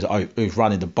guy who's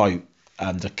running the boat,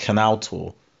 the canal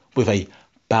tour, with a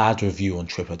bad review on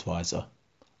TripAdvisor.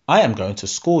 I am going to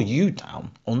score you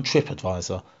down on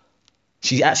TripAdvisor.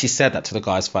 She actually said that to the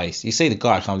guy's face. You see the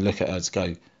guy kind of look at her and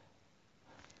go,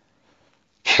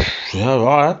 yeah, all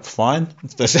right, fine.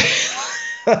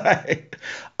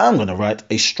 I'm going to write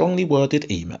a strongly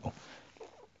worded email.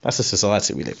 That's the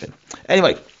society we live in.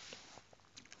 Anyway,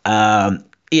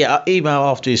 email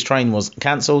after his train was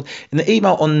cancelled. In the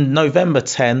email on November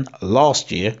 10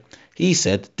 last year, he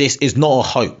said, "This is not a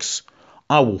hoax.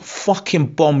 I will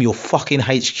fucking bomb your fucking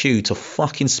HQ to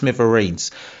fucking smithereens."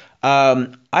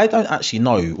 I don't actually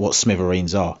know what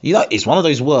smithereens are. It's one of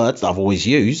those words that I've always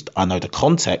used. I know the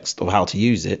context of how to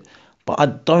use it, but I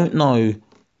don't know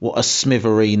what a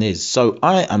smithereen is. So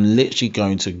I am literally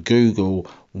going to Google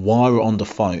while we're on the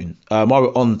phone, while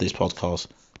we're on this podcast,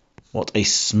 what a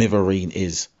smithereen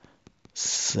is.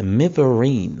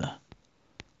 Smithereen.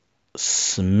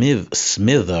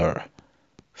 Smithereen.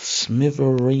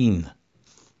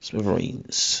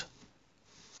 Smithereens.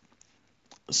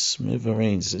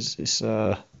 Smithereens is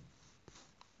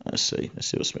let's see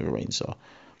what smithereens are.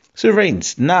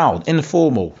 Smithereens, noun,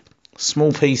 informal,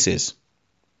 small pieces.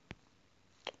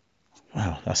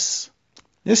 Wow, this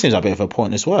seems like a bit of a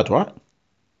pointless word, right?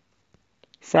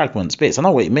 Fragments, bits. I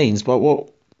know what it means, but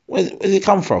where does it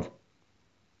come from?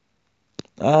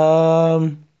 It's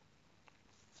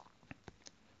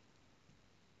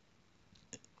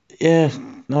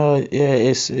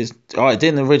all right. It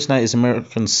didn't originate as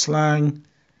American slang.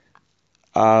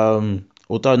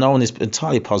 Although no one is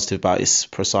entirely positive about its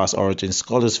precise origin,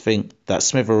 scholars think that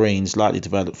smithereens likely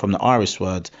developed from the Irish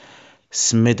word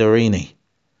smithereeni,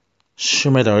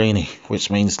 which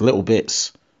means little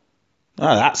bits.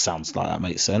 Oh, that sounds like that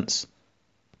makes sense.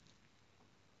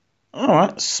 All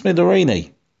right,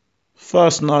 smithereeni.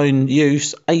 First known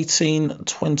use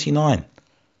 1829.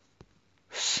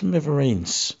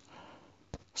 Smithereens.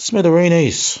 Yeah,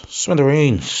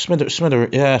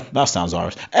 that sounds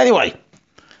Irish. Anyway,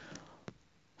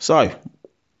 so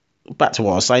back to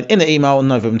what I was saying. In the email on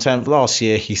November 10th last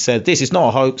year, he said, "This is not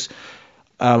a hoax.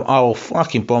 I will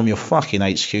fucking bomb your fucking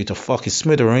HQ to fucking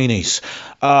smithereens."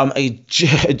 A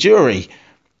jury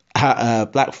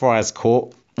at Blackfriars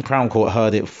Court, Crown Court,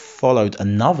 heard it, followed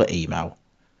another email,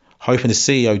 hoping the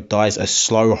CEO dies a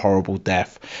slow, horrible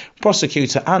death.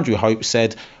 Prosecutor Andrew Hope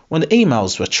said when the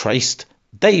emails were traced,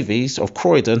 Davies of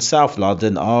Croydon, South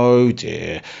London, oh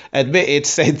dear, admitted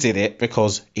sending it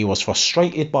because he was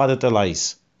frustrated by the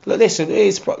delays. Look, listen,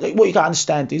 what you got to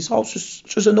understand is I was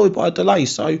just annoyed by the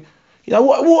delays. So,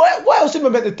 what else am I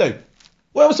meant to do?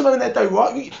 What else am I meant to do,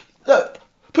 right? Look,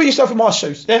 put yourself in my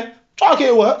shoes, yeah? Try to get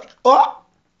to work, all right?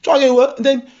 Try to get to work, and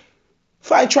then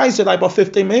fucking train's delayed by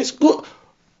 15 minutes. Look,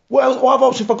 what other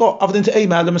option have I got other than to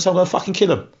email them and say I'm going to fucking kill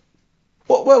them?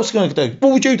 What else are you going to do?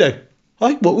 What would you do?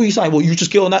 Hey, what were you saying? Well, you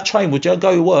just get on that train, would you?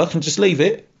 Go to work and just leave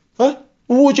it? Huh?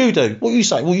 What would you do? What are you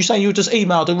saying? Well, you saying you just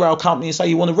email the rail company and say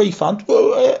you want a refund?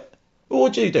 What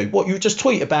would you do? What, you just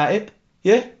tweet about it?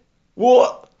 Yeah?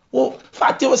 What?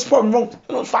 Fuck, what's the problem wrong?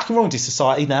 What's fucking wrong with this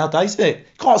society nowadays, isn't it?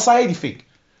 Can't say anything.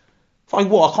 Fucking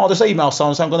what? I can't just email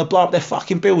someone saying I'm going to blow up their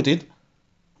fucking building.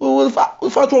 Well, what the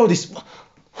fuck wrong with this?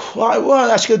 I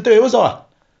wasn't actually going to do it, was I?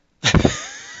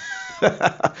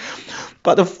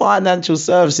 But the financial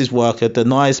services worker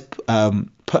denies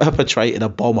perpetrating a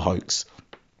bomb hoax.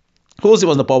 Of course it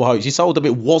wasn't a bomb hoax. He told them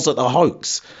it wasn't a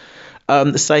hoax,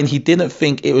 saying he didn't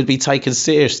think it would be taken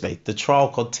seriously. The trial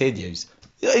continues.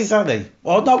 Exactly.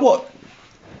 Well, no, what?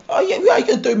 Oh, yeah, you ain't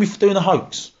going to do me for doing a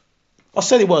hoax. I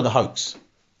said it wasn't a hoax.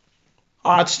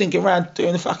 I just didn't get around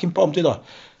doing the fucking bomb, did I?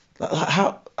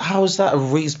 How is that a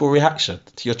reasonable reaction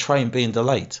to your train being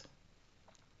delayed?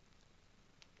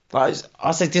 Like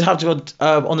I said, did have to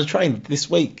on the train this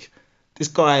week. This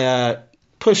guy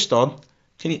pushed on.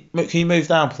 Can you move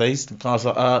down, please? The guy's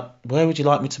like, where would you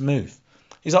like me to move?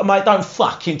 He's like, mate, don't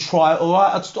fucking try it, all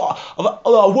right?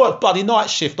 I work bloody night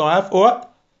shift, I have, all right?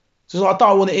 So he's like, I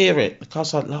don't want to hear it. The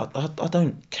guy's like, I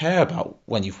don't care about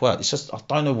when you've worked. It's just I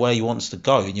don't know where you want us to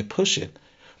go, and you're pushing.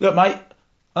 Look, mate,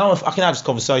 I don't know if I can have this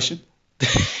conversation.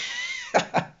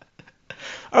 I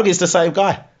think it's the same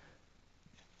guy.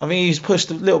 I think he's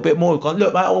pushed a little bit more. Gone,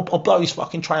 look, mate, I'll blow his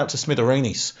fucking train up to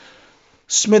smithereens.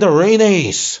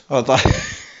 Smithereens! I was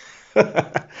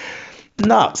like,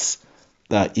 nuts.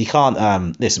 That you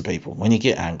can't listen, people. When you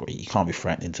get angry, you can't be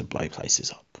threatening to blow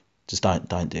places up. Just don't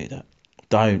do that.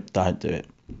 Don't do it.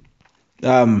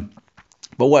 But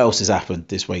what else has happened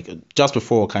this week? Just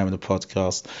before I came on the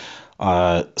podcast,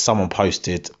 someone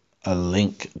posted a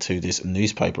link to this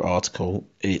newspaper article.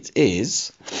 It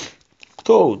is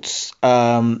called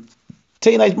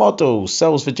Teenage Model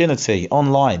Sells Virginity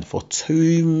Online for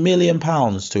 £2 million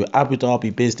to Abu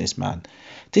Dhabi businessman.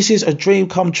 This is a dream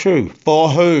come true. For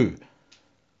who?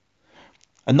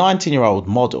 A 19-year-old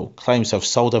model claims to have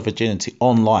sold her virginity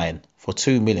online for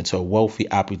 $2 million to a wealthy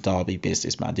Abu Dhabi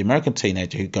businessman. The American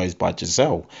teenager, who goes by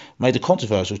Giselle, made a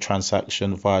controversial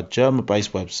transaction via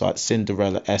German-based website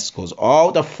Cinderella Escorts. Oh,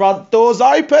 the front door's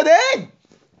opening!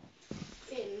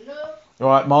 Hello.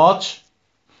 Right, Marge?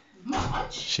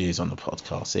 Marge? She is on the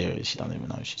podcast. Seriously, she doesn't even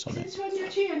know she's on it. Since when you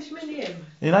changed my name?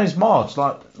 Your name's Marge,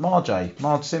 like Marge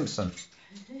Simpson.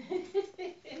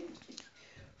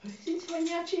 Since when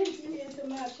you changed my name to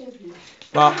Marge Simpson?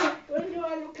 But, When do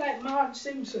I look like Marge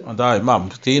Simpson? I don't, Mum.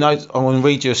 Do you know? I want to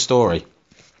read you a story.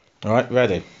 All right,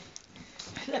 ready?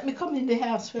 Let me come in the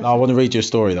house first. No, I want to read you a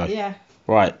story though. Yeah.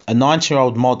 Right, a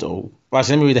 19-year-old model. Right,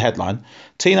 so let me read the headline.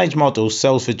 Teenage model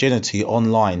sells virginity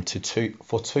online for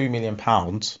 £2 million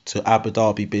to Abu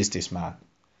Dhabi businessman.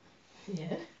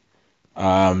 Yeah.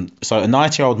 So a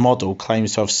 19-year-old model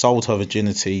claims to have sold her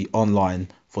virginity online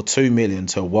for $2 million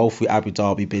to a wealthy Abu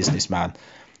Dhabi businessman.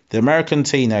 The American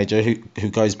teenager, who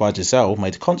goes by Giselle,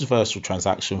 made a controversial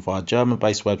transaction via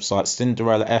German-based website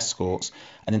Cinderella Escorts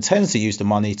and intends to use the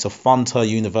money to fund her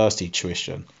university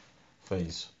tuition.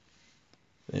 Please.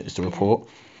 It's the report.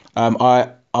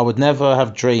 I would never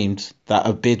have dreamed that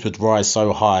a bid would rise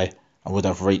so high and would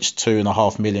have reached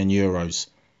 €2.5 million.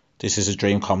 This is a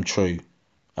dream come true,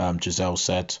 Giselle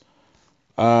said.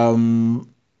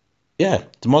 Yeah,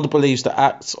 the model believes the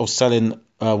act of selling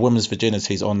women's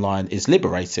virginities online is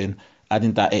liberating,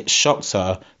 adding that it shocks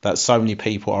her that so many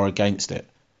people are against it.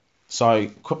 So,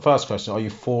 first question, are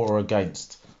you for or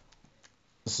against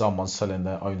someone selling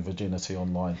their own virginity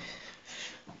online?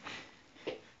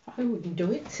 I wouldn't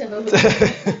do it, so.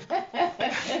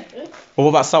 Or what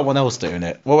about someone else doing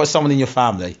it? What about someone in your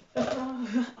family?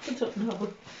 I don't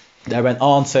know. They went,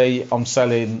 Auntie, I'm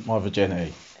selling my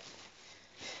virginity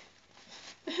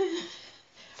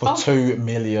for £2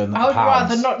 million. I would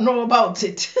rather not know about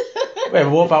it. Wait, but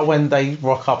what about when they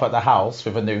rock up at the house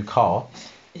with a new car?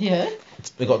 Yeah.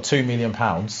 They got £2 million.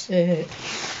 Yeah.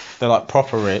 They're like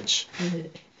proper rich.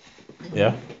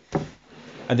 Yeah.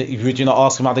 And would you not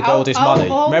ask them how they got all this money?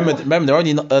 Remember, they're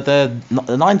only they're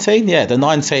 19. Yeah, they're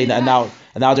 19, and now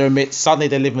they're suddenly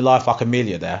they're living life like a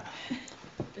millionaire.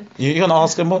 You're gonna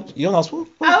ask them what? You're gonna ask what?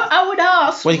 I would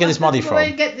ask. Where do you get this money from? Where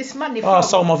you get this money from? Oh, I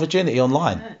sold my virginity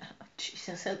online.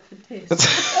 Jesus, help with this.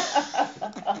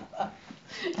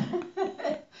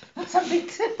 That's a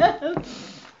bit.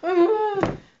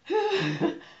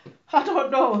 I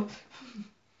don't know.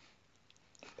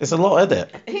 It's a lot, isn't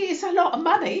it? It's a lot of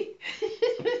money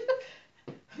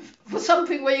for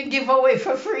something where you give away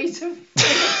for free. For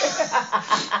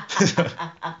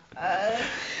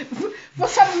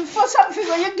something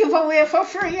where you give away for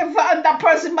free, and that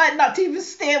person might not even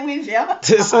stay with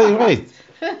you. So you mean?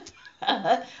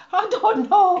 I don't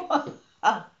know.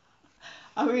 I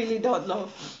really don't know.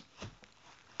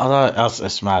 I know,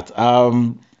 that's mad.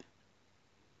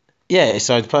 Yeah,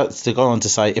 so to go on to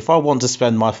say, if I want to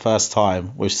spend my first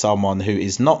time with someone who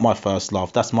is not my first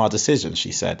love, that's my decision,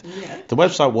 she said. Yeah. The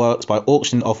website works by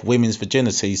auctioning off women's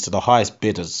virginities to the highest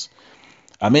bidders.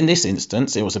 In this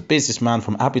instance, it was a businessman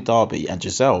from Abu Dhabi, and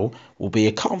Giselle will be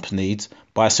accompanied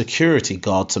by a security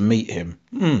guard to meet him.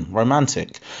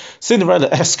 Romantic. Cinderella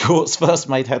Escorts first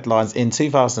made headlines in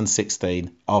 2016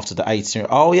 after the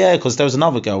 18-year-old... Oh, yeah, because there was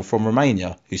another girl from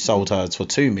Romania who sold her for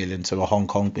 $2 million to a Hong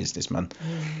Kong businessman.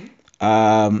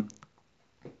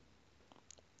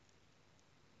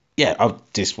 Yeah,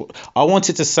 I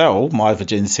wanted to sell my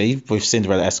virginity with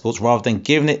Cinderella Escorts rather than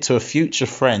giving it to a future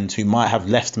friend who might have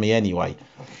left me anyway.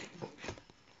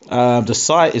 The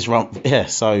site is run... Yeah,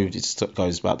 so it just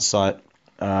goes about the site.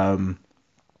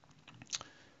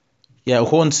 Yeah,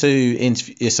 according to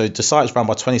so the site is run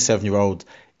by 27-year-old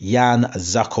Jan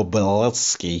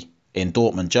Zakobelski in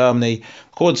Dortmund, Germany.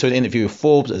 According to an interview with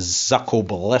Forbes,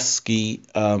 Zapobelski,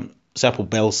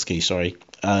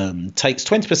 takes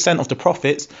 20% of the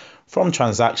profits from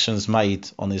transactions made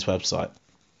on his website.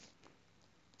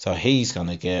 So he's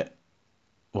gonna get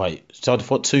so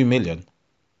for 2 million.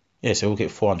 Yeah, so he'll get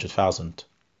 £400,000.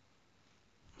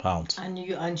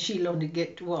 And she'll only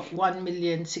get what,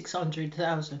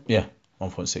 1,600,000. Yeah,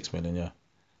 1.6 million. Yeah,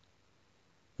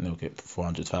 and he'll get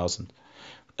 400,000.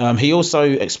 He also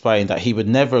explained that he would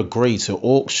never agree to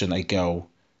auction a girl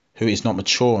who is not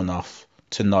mature enough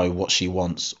to know what she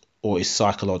wants or is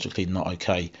psychologically not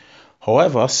okay.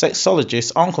 However,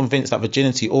 sexologists aren't convinced that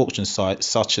virginity auction sites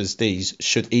such as these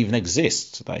should even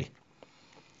exist today.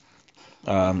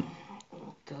 God.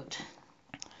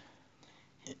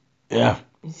 Yeah.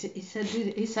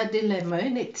 It's a dilemma,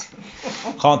 isn't it?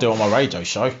 Can't do it on my radio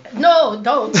show. No,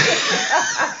 don't.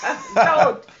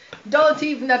 Don't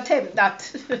even attempt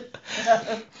that.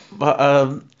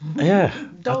 But yeah.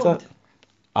 Don't.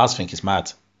 I just think it's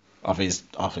mad. I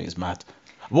think it's mad.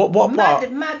 What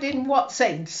part? Mad in what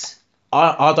sense?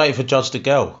 I don't even judge the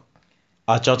girl.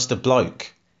 I judge the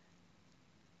bloke.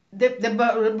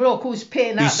 The bloke who's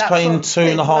paying out He's that paying sort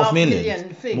of £2.5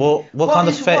 million. thing. What kind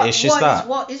of fetish is that?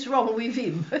 What is wrong with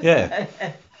him? Yeah.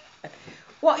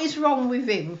 What is wrong with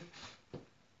him?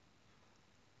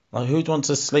 Like, who'd want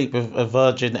to sleep with a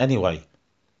virgin anyway?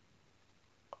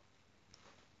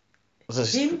 But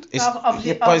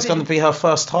it's going to be her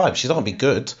first time. She's not going to be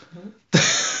good.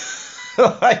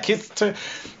 Like, it's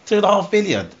 2.5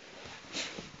 million.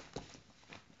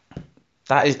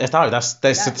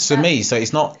 That's to me. So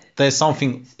it's not. There's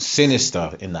something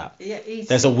sinister in that. Yeah,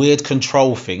 there's a weird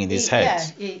control thing in his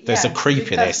head. There's a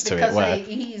creepiness to it where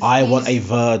I want a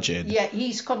virgin. Yeah,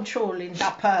 he's controlling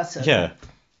that person. Yeah.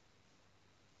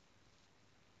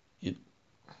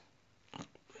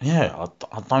 Yeah,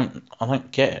 I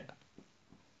don't get it.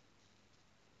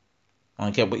 I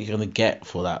don't get what you're gonna get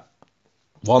for that.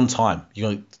 One time,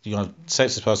 you're gonna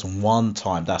sex this person one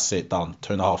time. That's it, done.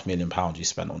 £2.5 million you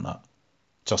spent on that.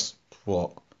 Just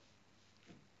what?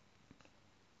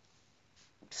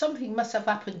 Something must have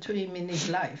happened to him in his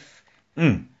life.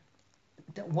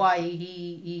 Why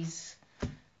he's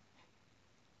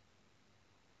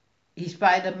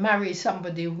either married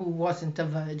somebody who wasn't a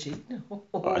virgin,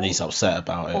 and he's upset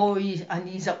about it. And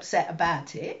he's upset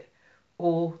about it,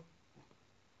 or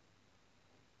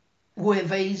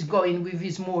whether he's going with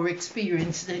his more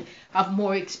experience, have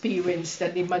more experience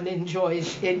than him and enjoy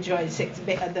sex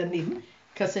better than him.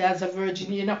 Because as a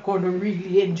virgin, you're not going to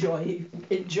really enjoy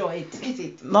it, is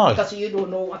it? No. Because you don't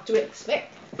know what to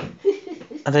expect.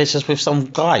 And it's just with some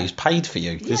guy who's paid for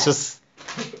you. Yeah. It's just.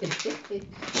 He's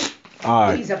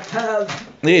a perv.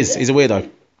 He is. He's a weirdo.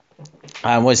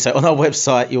 And what I say, on our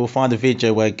website, you'll find a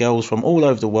video where girls from all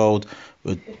over the world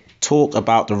would talk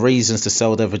about the reasons to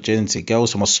sell their virginity.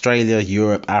 Girls from Australia,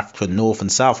 Europe, Africa, North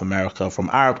and South America, from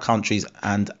Arab countries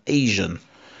and Asian.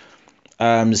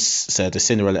 Said the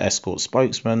Cinderella Escort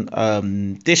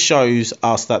spokesman. This shows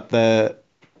us that the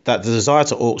desire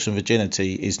to auction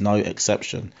virginity is no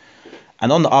exception.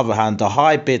 And on the other hand, the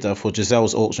high bidder for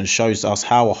Giselle's auction shows us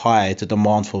how high the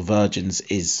demand for virgins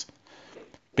is.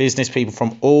 Business people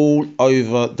from all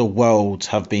over the world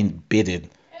have been bidding.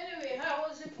 Anyway, how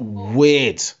was it?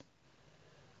 Weird.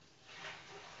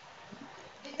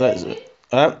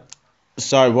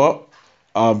 So what?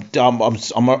 I'm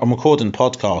recording the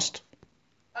podcast.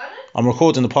 I'm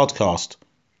recording the podcast.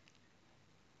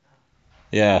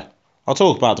 Yeah, I'll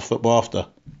talk about the football after.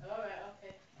 Alright,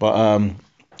 okay. But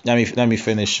let me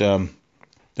finish doing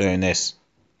this.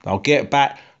 I'll get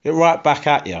right back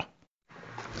at you.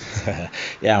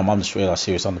 Yeah, Mum just realised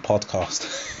she was on the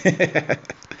podcast.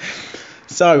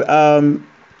 So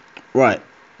right,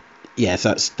 yeah,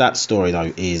 that story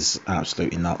though is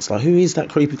absolutely nuts. Like, who is that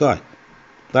creepy guy?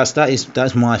 That's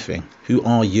my thing. Who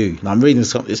are you? Now, I'm reading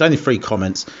this. It's only 3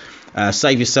 comments.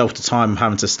 Save yourself the time of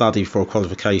having to study for a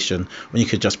qualification when you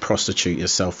could just prostitute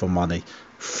yourself for money.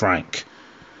 Frank.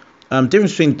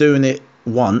 Difference between doing it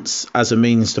once as a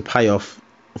means to pay off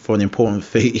for an important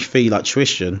fee like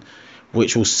tuition,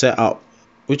 which will set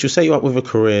you up with a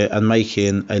career and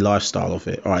making a lifestyle of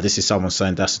it. All right, this is someone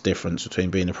saying that's the difference between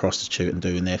being a prostitute and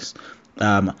doing this.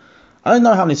 I don't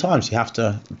know how many times you have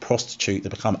to prostitute to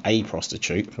become a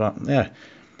prostitute, but yeah.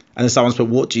 And then someone's put,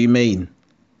 what do you mean?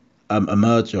 A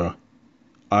murderer.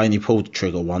 I only pulled the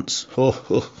trigger once.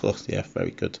 Yeah,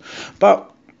 very good. But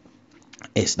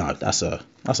that's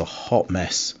a hot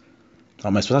mess.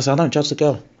 But I don't judge the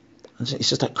girl. It's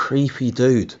just that creepy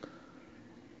dude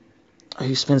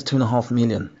who spends £2.5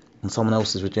 million on someone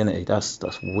else's virginity. That's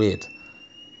weird.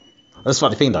 That's the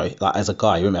funny thing though. Like as a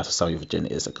guy, you wouldn't have to sell your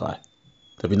virginity as a guy.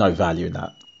 There'd be no value in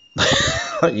that.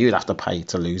 You'd have to pay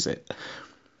to lose it.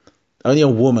 Only a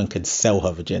woman could sell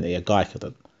her virginity. A guy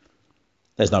couldn't.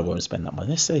 There's no woman spend that money.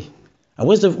 Let's see. And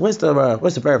where's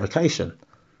the verification?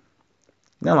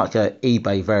 Like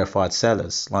eBay verified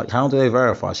sellers. Like how do they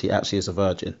verify she actually is a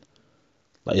virgin?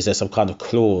 Like is there some kind of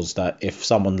clause that if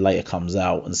someone later comes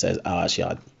out and says, "Oh,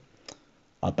 actually,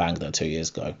 I banged her 2 years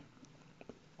ago,"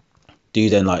 do you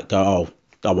then like go, "Oh,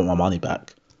 I want my money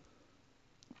back"?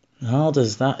 How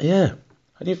does that? Yeah,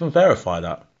 how do you even verify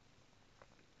that?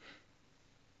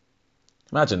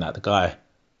 Imagine that the guy.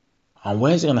 And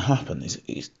where's it going to happen?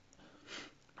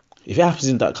 If it happens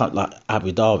in that country, like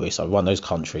Abu Dhabi, so one of those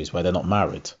countries where they're not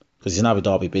married, because he's an Abu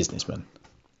Dhabi businessman.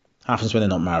 Happens when they're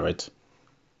not married.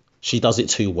 She does it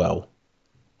too well.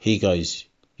 He goes,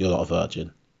 "You're not a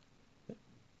virgin."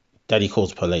 Then he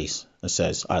calls police and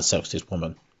says, "I had sex with this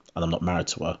woman and I'm not married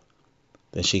to her."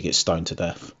 Then she gets stoned to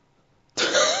death.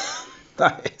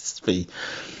 That is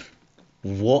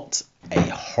what a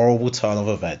horrible turn of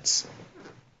events.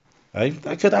 Hey,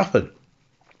 that could happen.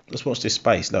 Let's watch this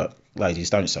space. Look, ladies,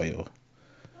 don't sell your...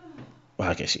 Well,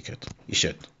 I guess you could. You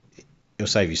should. It'll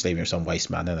save you sleeping with some waste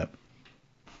man, innit?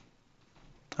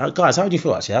 Guys, how would you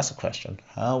feel actually? That's a question.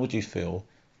 How would you feel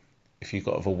if you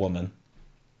got with a woman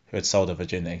who had sold her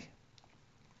virginity?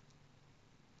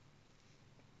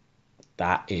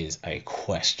 That is a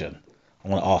question. I'm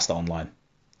going to ask that online.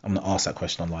 I'm going to ask that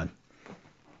question online.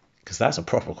 Because that's a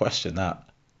proper question, that.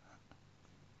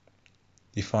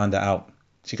 You find that out.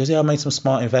 She goes, "Yeah, I made some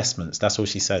smart investments." That's all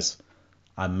she says.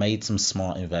 "I made some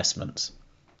smart investments."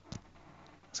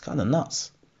 It's kind of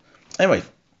nuts. Anyway,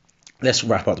 let's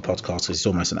wrap up the podcast because it's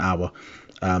almost an hour.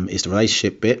 It's the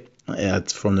relationship bit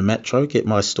from the Metro. Get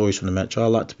my stories from the Metro. I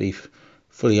like to be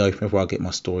fully open with where I get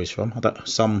my stories from.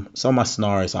 Some of my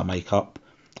scenarios I make up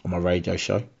on my radio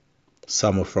show.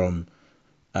 Some are from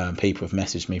people have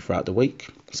messaged me throughout the week.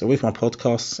 So with my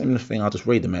podcast, similar thing. I'll just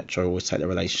read the Metro, always take the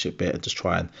relationship bit and just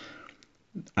try and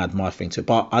add my thing to it.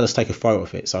 But I just take a photo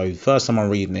of it. So the first time I'm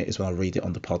reading it is when I read it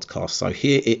on the podcast. So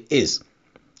here it is.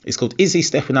 It's called "Is He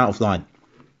Stepping Out of Line?"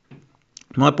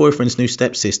 My boyfriend's new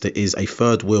stepsister is a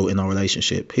third wheel in our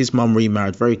relationship. His mum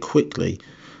remarried very quickly,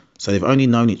 so they've only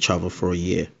known each other for a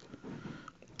year.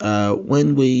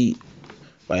 Wait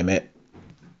a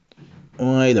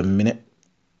minute.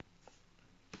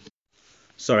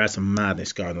 Sorry, I had some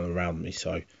madness going on around me,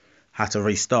 so had to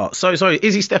restart. So, sorry,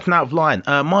 is he stepping out of line?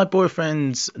 My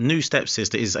boyfriend's new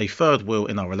stepsister is a third wheel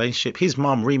in our relationship. His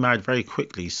mum remarried very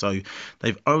quickly, so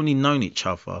they've only known each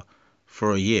other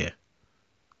for a year.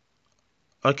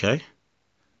 Okay,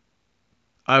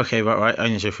 right,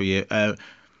 only each other for a year.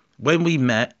 When we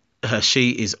met, she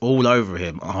is all over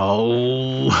him.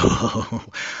 Oh,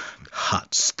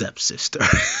 hot stepsister.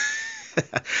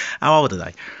 How old are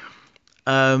they?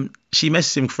 She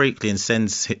messages him frequently and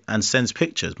sends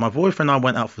pictures. My boyfriend and I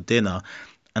went out for dinner,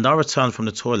 and I returned from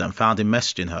the toilet and found him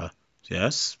messaging her.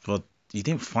 Yes, but you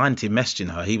didn't find him messaging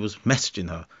her. He was messaging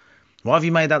her. Why have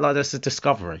you made that like that's a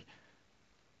discovery?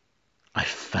 I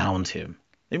found him.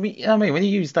 I mean, when you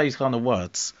use those kind of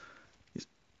words,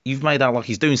 you've made out like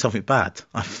he's doing something bad.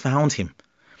 I found him.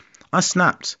 I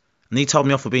snapped, and he told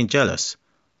me off for being jealous.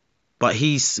 But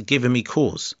he's given me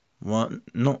cause. What?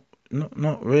 Not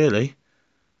really.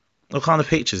 What kind of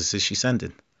pictures is she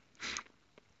sending?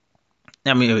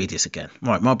 Let me read this again.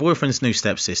 Right, my boyfriend's new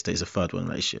stepsister is a third one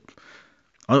relationship.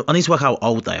 I need to work out how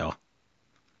old they are.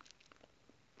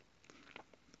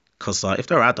 Because if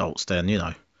they're adults, then,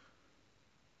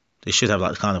 they should have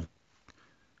like kind of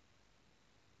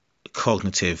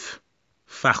cognitive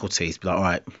faculties. Be like, all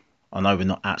right, I know we're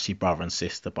not actually brother and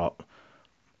sister, but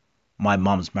my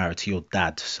mum's married to your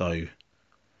dad, so I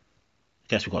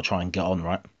guess we've got to try and get on,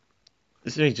 right?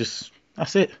 It's really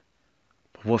that's it.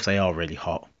 But what if they are really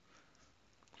hot?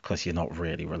 Because you're not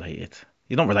really related.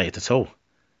 You're not related at all.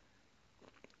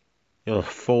 You're a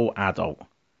full adult.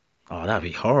 Oh, that'd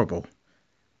be horrible.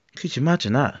 Could you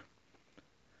imagine that?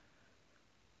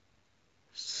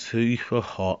 Super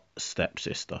hot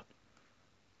stepsister.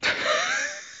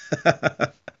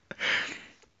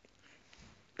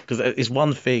 Because it's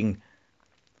one thing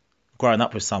growing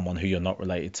up with someone who you're not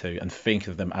related to and think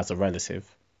of them as a relative.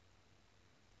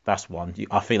 That's one.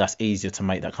 I feel that's easier to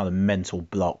make that kind of mental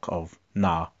block of,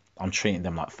 nah, I'm treating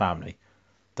them like family.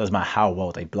 Doesn't matter how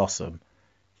well they blossom.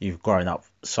 You've grown up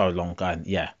so long going,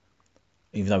 yeah,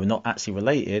 even though we're not actually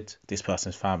related, this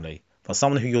person's family. But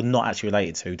someone who you're not actually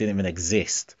related to, didn't even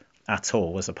exist at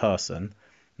all as a person,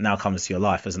 now comes to your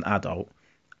life as an adult,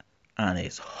 and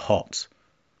it's hot.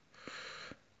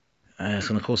 It's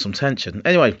going to cause some tension.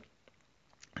 Anyway,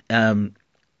 um,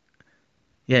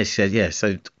 yeah, she said, yeah,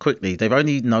 so quickly, they've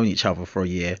only known each other for a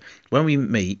year. When we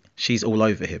meet, she's all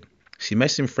over him. She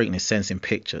messages him frequently, sends him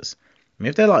pictures. I mean,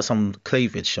 if they're like some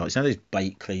cleavage shots, those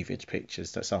bait cleavage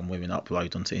pictures that some women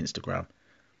upload onto Instagram.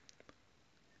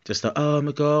 Just like, oh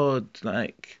my God,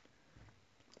 like,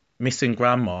 missing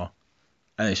grandma.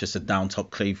 And it's just a down top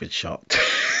cleavage shot.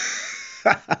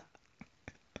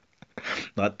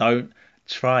 Like, don't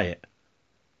try it.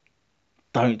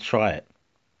 Don't try it.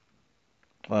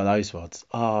 One of those ones.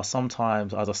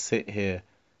 Sometimes I just sit here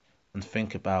and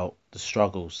think about the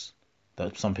struggles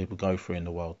that some people go through in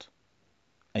the world.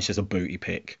 And it's just a booty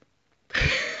pic.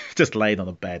 Just laying on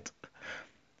a bed.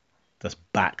 Just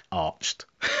back arched.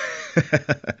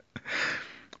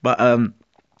 But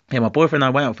yeah, my boyfriend and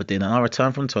I went out for dinner and I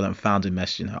returned from the toilet and found him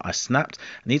messaging her. I snapped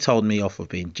and he told me off for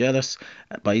being jealous,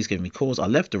 but he's giving me cause. I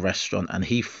left the restaurant and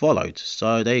he followed.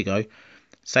 So there you go.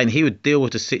 Saying he would deal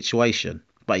with the situation,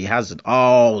 but he hasn't.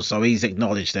 Oh, so he's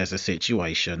acknowledged there's a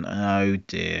situation. Oh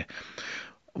dear.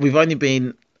 We've only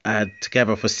been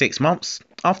together for 6 months.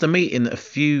 After meeting a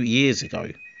few years ago,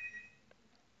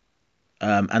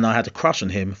 and I had a crush on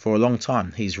him for a long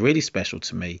time. He's really special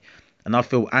to me, and I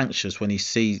feel anxious when he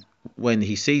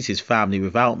sees his family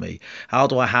without me. How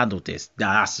do I handle this?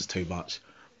 Nah, that's just too much.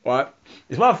 Right?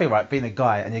 It's one thing, right, being a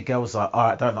guy and your girl's like, all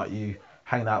right, I don't like you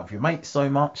hanging out with your mates so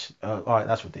much. All right,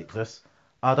 that's ridiculous.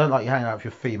 I don't like you hanging out with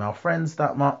your female friends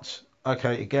that much.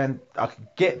 Okay, again, I can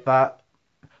get that.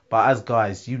 But as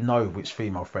guys, you know which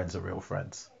female friends are real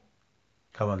friends.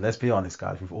 Come on, let's be honest,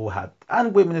 guys. We've all had,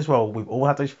 and women as well, we've all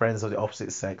had those friends of the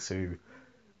opposite sex who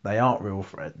they aren't real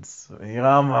friends. You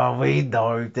know, we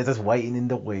know. They're just waiting in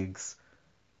the wigs,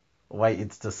 waiting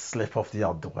to just slip off the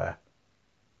underwear.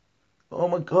 Oh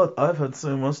my God, I've had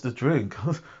so much to drink.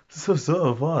 So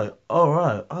have I. All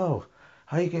right. Oh,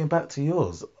 how are you getting back to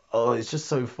yours? Oh, it's just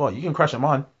so far. You can crash at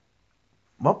mine.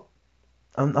 What?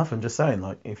 I'm nothing. Just saying,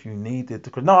 like, if you needed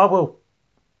to, no, I will.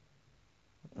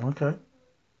 Okay.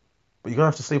 But you're gonna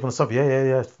have to sleep on the sofa.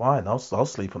 Yeah. Fine. I'll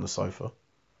sleep on the sofa.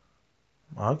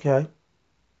 Okay.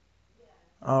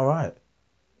 All right.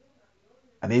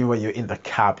 And even when you're in the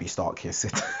cab, you start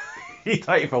kissing. You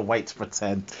don't even wait to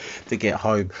pretend to get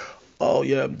home. Oh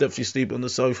yeah, I'm definitely sleeping on the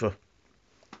sofa.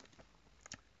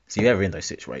 So if you're ever in those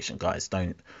situations, guys,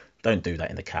 don't do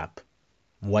that in the cab.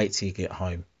 Wait till you get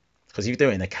home. Because if you do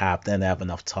it in the cab, then they have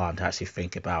enough time to actually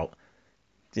think about,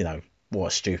 what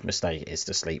a stupid mistake it is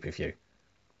to sleep with you.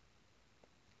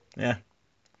 Yeah.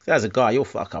 As a guy, you'll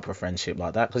fuck up a friendship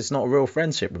like that because it's not a real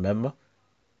friendship, remember?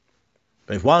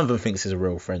 But if one of them thinks it's a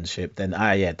real friendship, then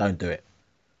yeah, don't do it.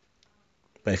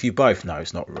 But if you both know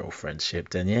it's not a real friendship,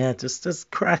 then yeah, just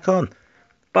crack on.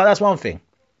 But that's one thing.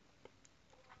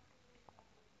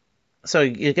 So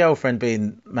your girlfriend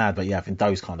being mad, but you having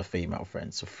those kind of female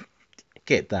friends, so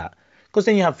get that. Because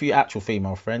then you have your actual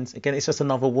female friends. Again, it's just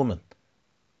another woman.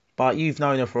 But you've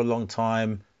known her for a long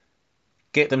time.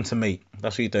 Get them to meet.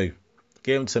 That's what you do.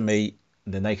 Get them to meet,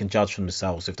 and then they can judge for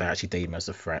themselves if they actually deem it as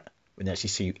a threat. When they actually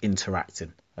see you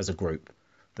interacting as a group.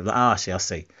 They're like, I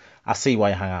see. I see why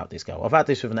you hang out with this girl. I've had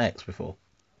this with an ex before.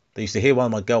 They used to hear one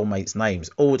of my girl mates' names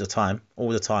all the time.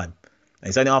 And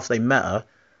it's only after they met her,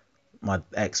 my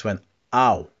ex went,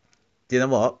 oh, do you know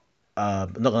what?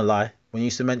 I'm not going to lie. When you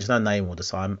used to mention her name all the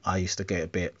time, I used to get a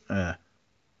bit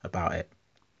about it.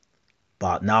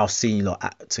 But now seeing you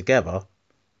lot together,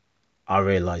 I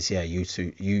realise, yeah,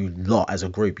 you lot as a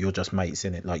group, you're just mates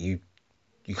in it. Like you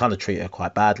kind of treat her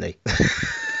quite badly.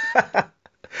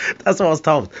 That's what I was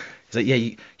told. He's like, yeah,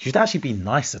 you should actually be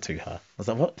nicer to her. I was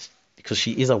like, what? Because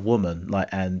she is a woman, like,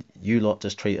 and you lot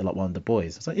just treat her like one of the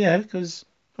boys. I was like, yeah, because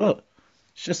look,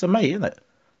 it's just a mate, isn't it?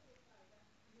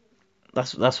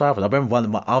 That's what happened. I remember one of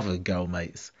my other girl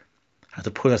mates had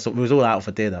to pull us up. We was all out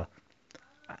for dinner,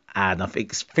 and I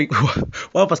think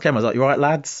one of us came. I was like, "You all right,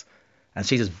 lads?" And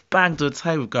she just banged on the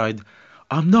table, going,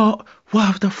 "I'm not one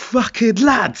of the fucking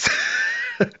lads."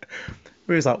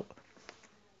 We was like,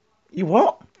 "You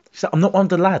what?" She said, "I'm not one of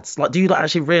the lads. Like, do you not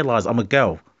actually realise I'm a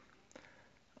girl?"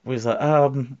 We was like,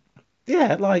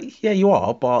 yeah, like, yeah, you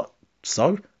are, but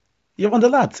so you're one of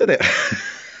the lads, isn't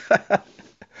it?"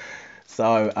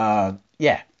 So,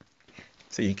 yeah.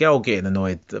 So your girl getting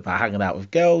annoyed about hanging out with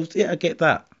girls, yeah, I get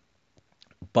that.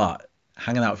 But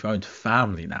hanging out with your own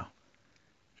family now,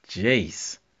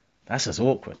 jeez, that's just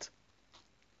awkward.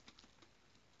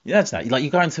 Yeah, that's that. Like,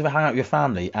 you're going to hang out with your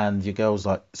family and your girl's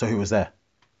like, so who was there?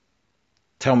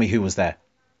 Tell me who was there.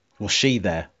 Was she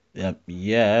there?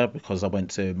 Yeah, because I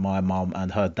went to my mum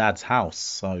and her dad's house.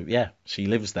 So, yeah, she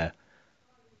lives there.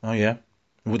 Oh, yeah.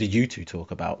 What did you two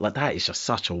talk about? Like, that is just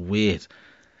such a weird...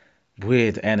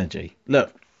 Weird energy. Look,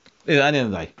 at the end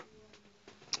of the day,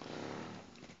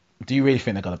 do you really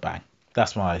think they're gonna bang?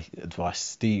 That's my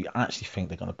advice. Do you actually think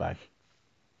they're gonna bang?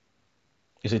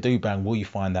 If they do bang, will you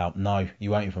find out? No,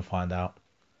 you won't even find out.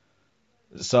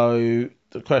 So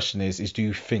the question is do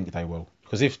you think they will?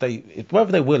 Because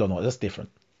whether they will or not, that's different.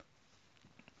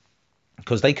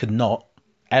 Because they could not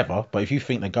ever, but if you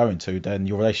think they're going to, then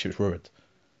your relationship's ruined.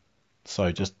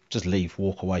 So just leave,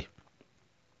 walk away.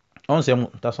 Honestly,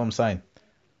 that's what I'm saying.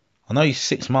 I know he's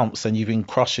 6 months and you've been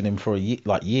crushing him for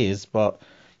years, but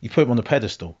you put him on the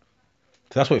pedestal.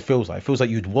 So that's what it feels like. It feels like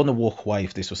you'd want to walk away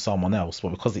if this was someone else, but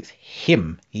because it's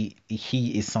him, he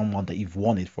is someone that you've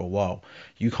wanted for a while.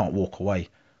 You can't walk away.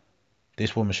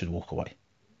 This woman should walk away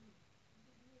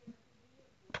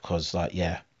because,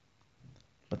 yeah.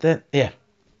 But then, yeah,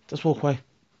 just walk away.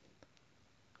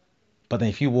 But then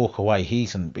if you walk away,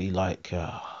 he's gonna be like,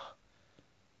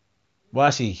 well,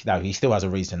 actually, no, he still has a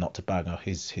reason not to bang her.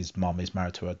 His mum is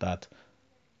married to her dad.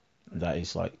 That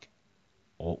is like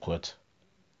awkward.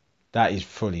 That is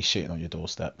fully shitting on your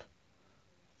doorstep.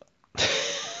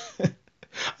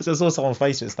 I just saw someone on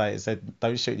Facebook today. It said,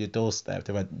 "Don't shit on your doorstep."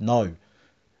 They went, "No,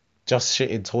 just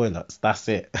shit in toilets. That's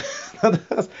it." And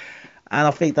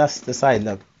I think that's the same.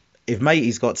 Look, if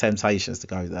Matey's got temptations to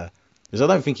go there, because I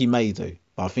don't think he may do,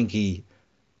 but I think he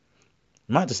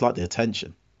might just like the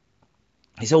attention.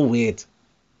 It's all weird.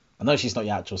 I know she's not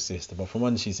your actual sister, but from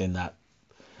when she's in that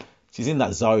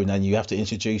zone, and you have to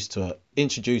introduce her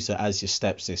as your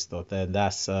stepsister, then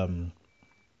that's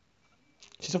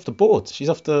she's off the board. She's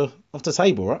off the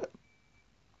table, right?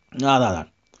 No.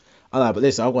 I know, but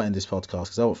listen, I want to end this podcast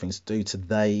because I want things to do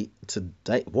today.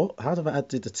 What? How have I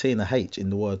added the T and the H in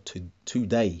the word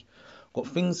today? Got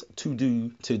things to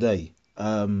do today.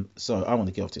 So I want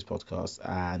to get off this podcast,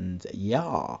 and yeah,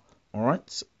 all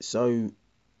right. So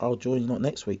I'll join you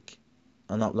next week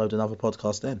and upload another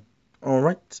podcast then. All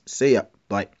right. See ya.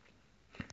 Bye.